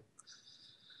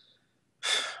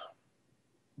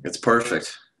 It's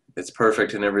perfect. It's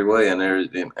perfect in every way, and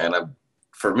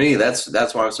for me, that's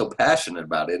why I'm so passionate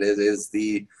about it. It is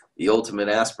the ultimate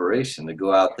aspiration to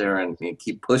go out there and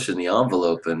keep pushing the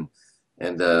envelope and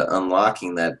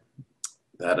unlocking that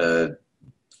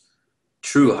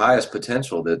true highest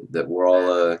potential that we're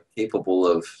all capable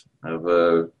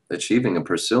of achieving and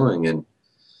pursuing. And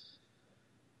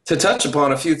To touch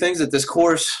upon a few things that this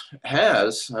course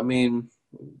has, I mean,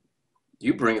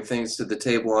 you bring things to the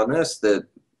table on this that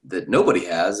nobody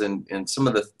has, and some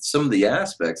of the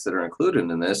aspects that are included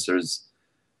in this is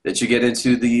that you get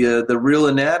into the real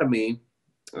anatomy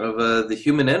of the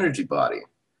human energy body.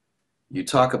 You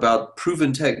talk about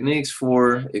proven techniques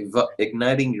for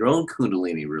igniting your own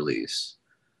Kundalini release.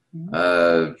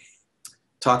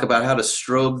 Talk about how to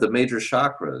strobe the major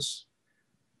chakras.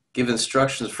 Give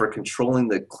instructions for controlling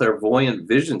the clairvoyant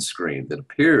vision screen that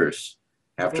appears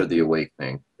after the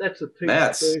awakening. That's a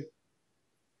piece too.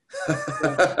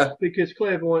 Because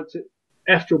clairvoyance,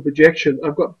 astral projection,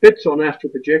 I've got bits on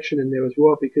astral projection in there as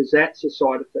well, because that's a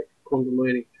side effect of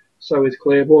Kundalini. So is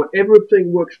clairvoyant.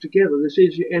 Everything works together. This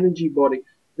is your energy body.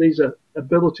 These are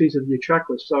abilities of your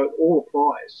chakras, so it all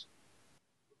applies.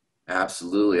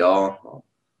 Absolutely, all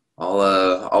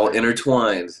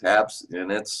intertwined.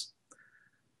 And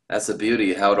that's the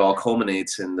beauty, how it all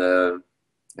culminates in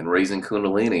raising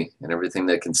Kundalini and everything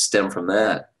that can stem from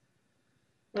that.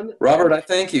 Robert, I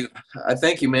thank you. I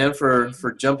thank you, man, for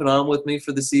jumping on with me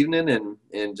for this evening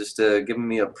and just giving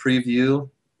me a preview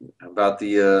about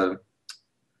the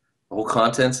whole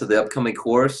contents of the upcoming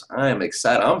course. I am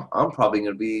excited. I'm probably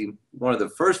going to be one of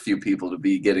the first few people to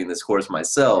be getting this course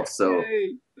myself. So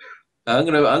I'm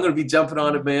gonna be jumping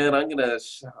on it, man.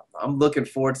 I'm looking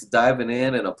forward to diving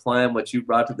in and applying what you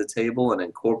brought to the table and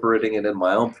incorporating it in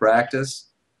my own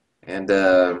practice, and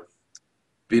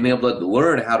being able to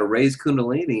learn how to raise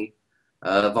Kundalini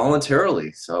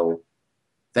voluntarily. So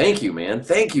thank you, man.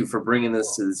 Thank you for bringing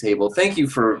this to the table. Thank you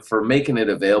for making it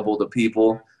available to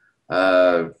people.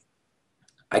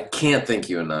 I can't thank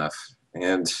you enough.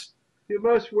 And you're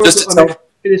most welcome.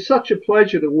 It is such a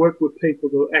pleasure to work with people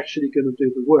that are actually going to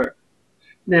do the work.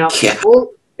 Now,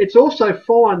 it's also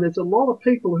fine. There's a lot of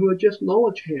people who are just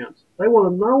knowledge hounds. They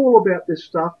want to know all about this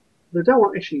stuff. They don't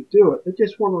want to actually do it. They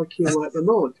just want to accumulate the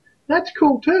knowledge. That's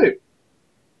cool too.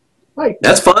 Hey,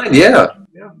 that's fine. Yeah.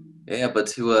 But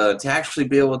to actually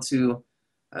be able to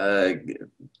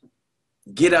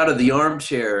get out of the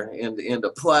armchair and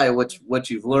apply what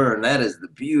you've learned, that is the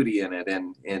beauty in it.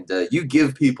 And you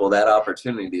give people that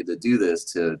opportunity to do this,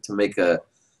 to make a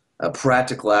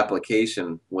practical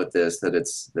application with this, that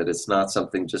it's not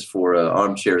something just for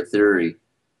armchair theory.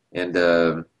 And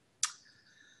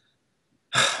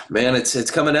man,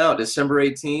 it's coming out December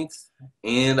 18th,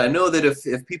 and I know that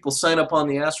if people sign up on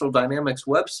the Astral Dynamics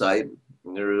website,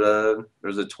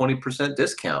 there's a 20%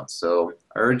 discount. So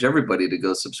I urge everybody to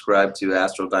go subscribe to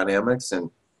Astral Dynamics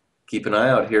and keep an eye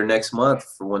out here next month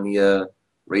for when the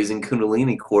Raising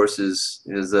Kundalini course is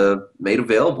made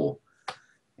available.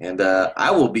 And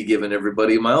I will be giving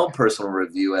everybody my own personal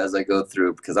review as I go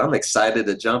through, because I'm excited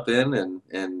to jump in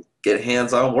and get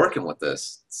hands-on working with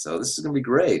this. So this is going to be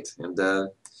great. And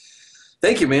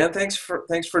thank you, man. Thanks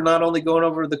for not only going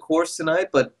over the course tonight,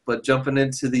 but jumping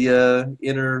into the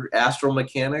inner astral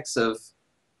mechanics of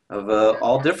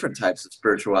all different types of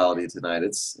spirituality tonight.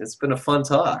 It's been a fun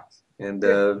talk. And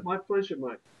my pleasure,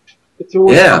 mate. It's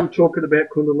always fun talking about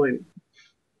Kundalini.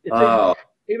 It's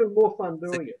even more fun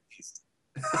doing it.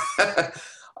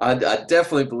 I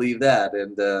definitely believe that,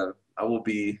 and I will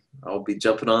be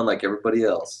jumping on like everybody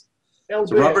else. So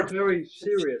Robert, very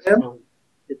serious.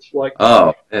 It's like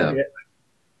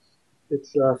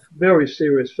it's a very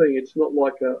serious thing. It's not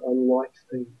like a light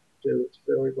thing to do. It's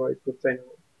very, very profound.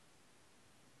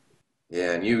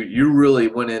 Yeah, and you really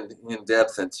went in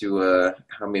depth into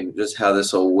just how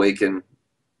this will awaken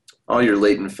all your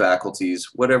latent faculties,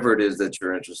 whatever it is that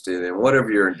you're interested in,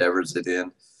 whatever your endeavors it in.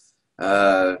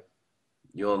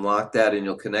 You'll unlock that, and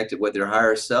you'll connect it with your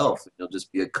higher self. You'll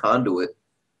just be a conduit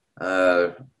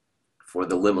for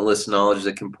the limitless knowledge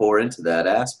that can pour into that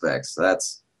aspect. So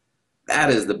that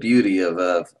is the beauty of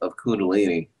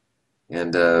Kundalini.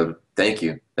 And thank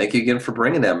you again for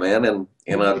bringing that, man. And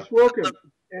you're welcome.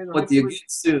 And with you again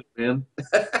soon, man.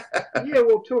 Yeah,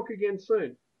 we'll talk again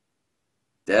soon.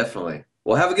 Definitely.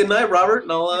 Well, have a good night, Robert,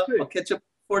 and I'll catch up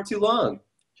before too long.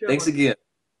 Thanks again.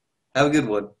 Have a good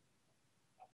one.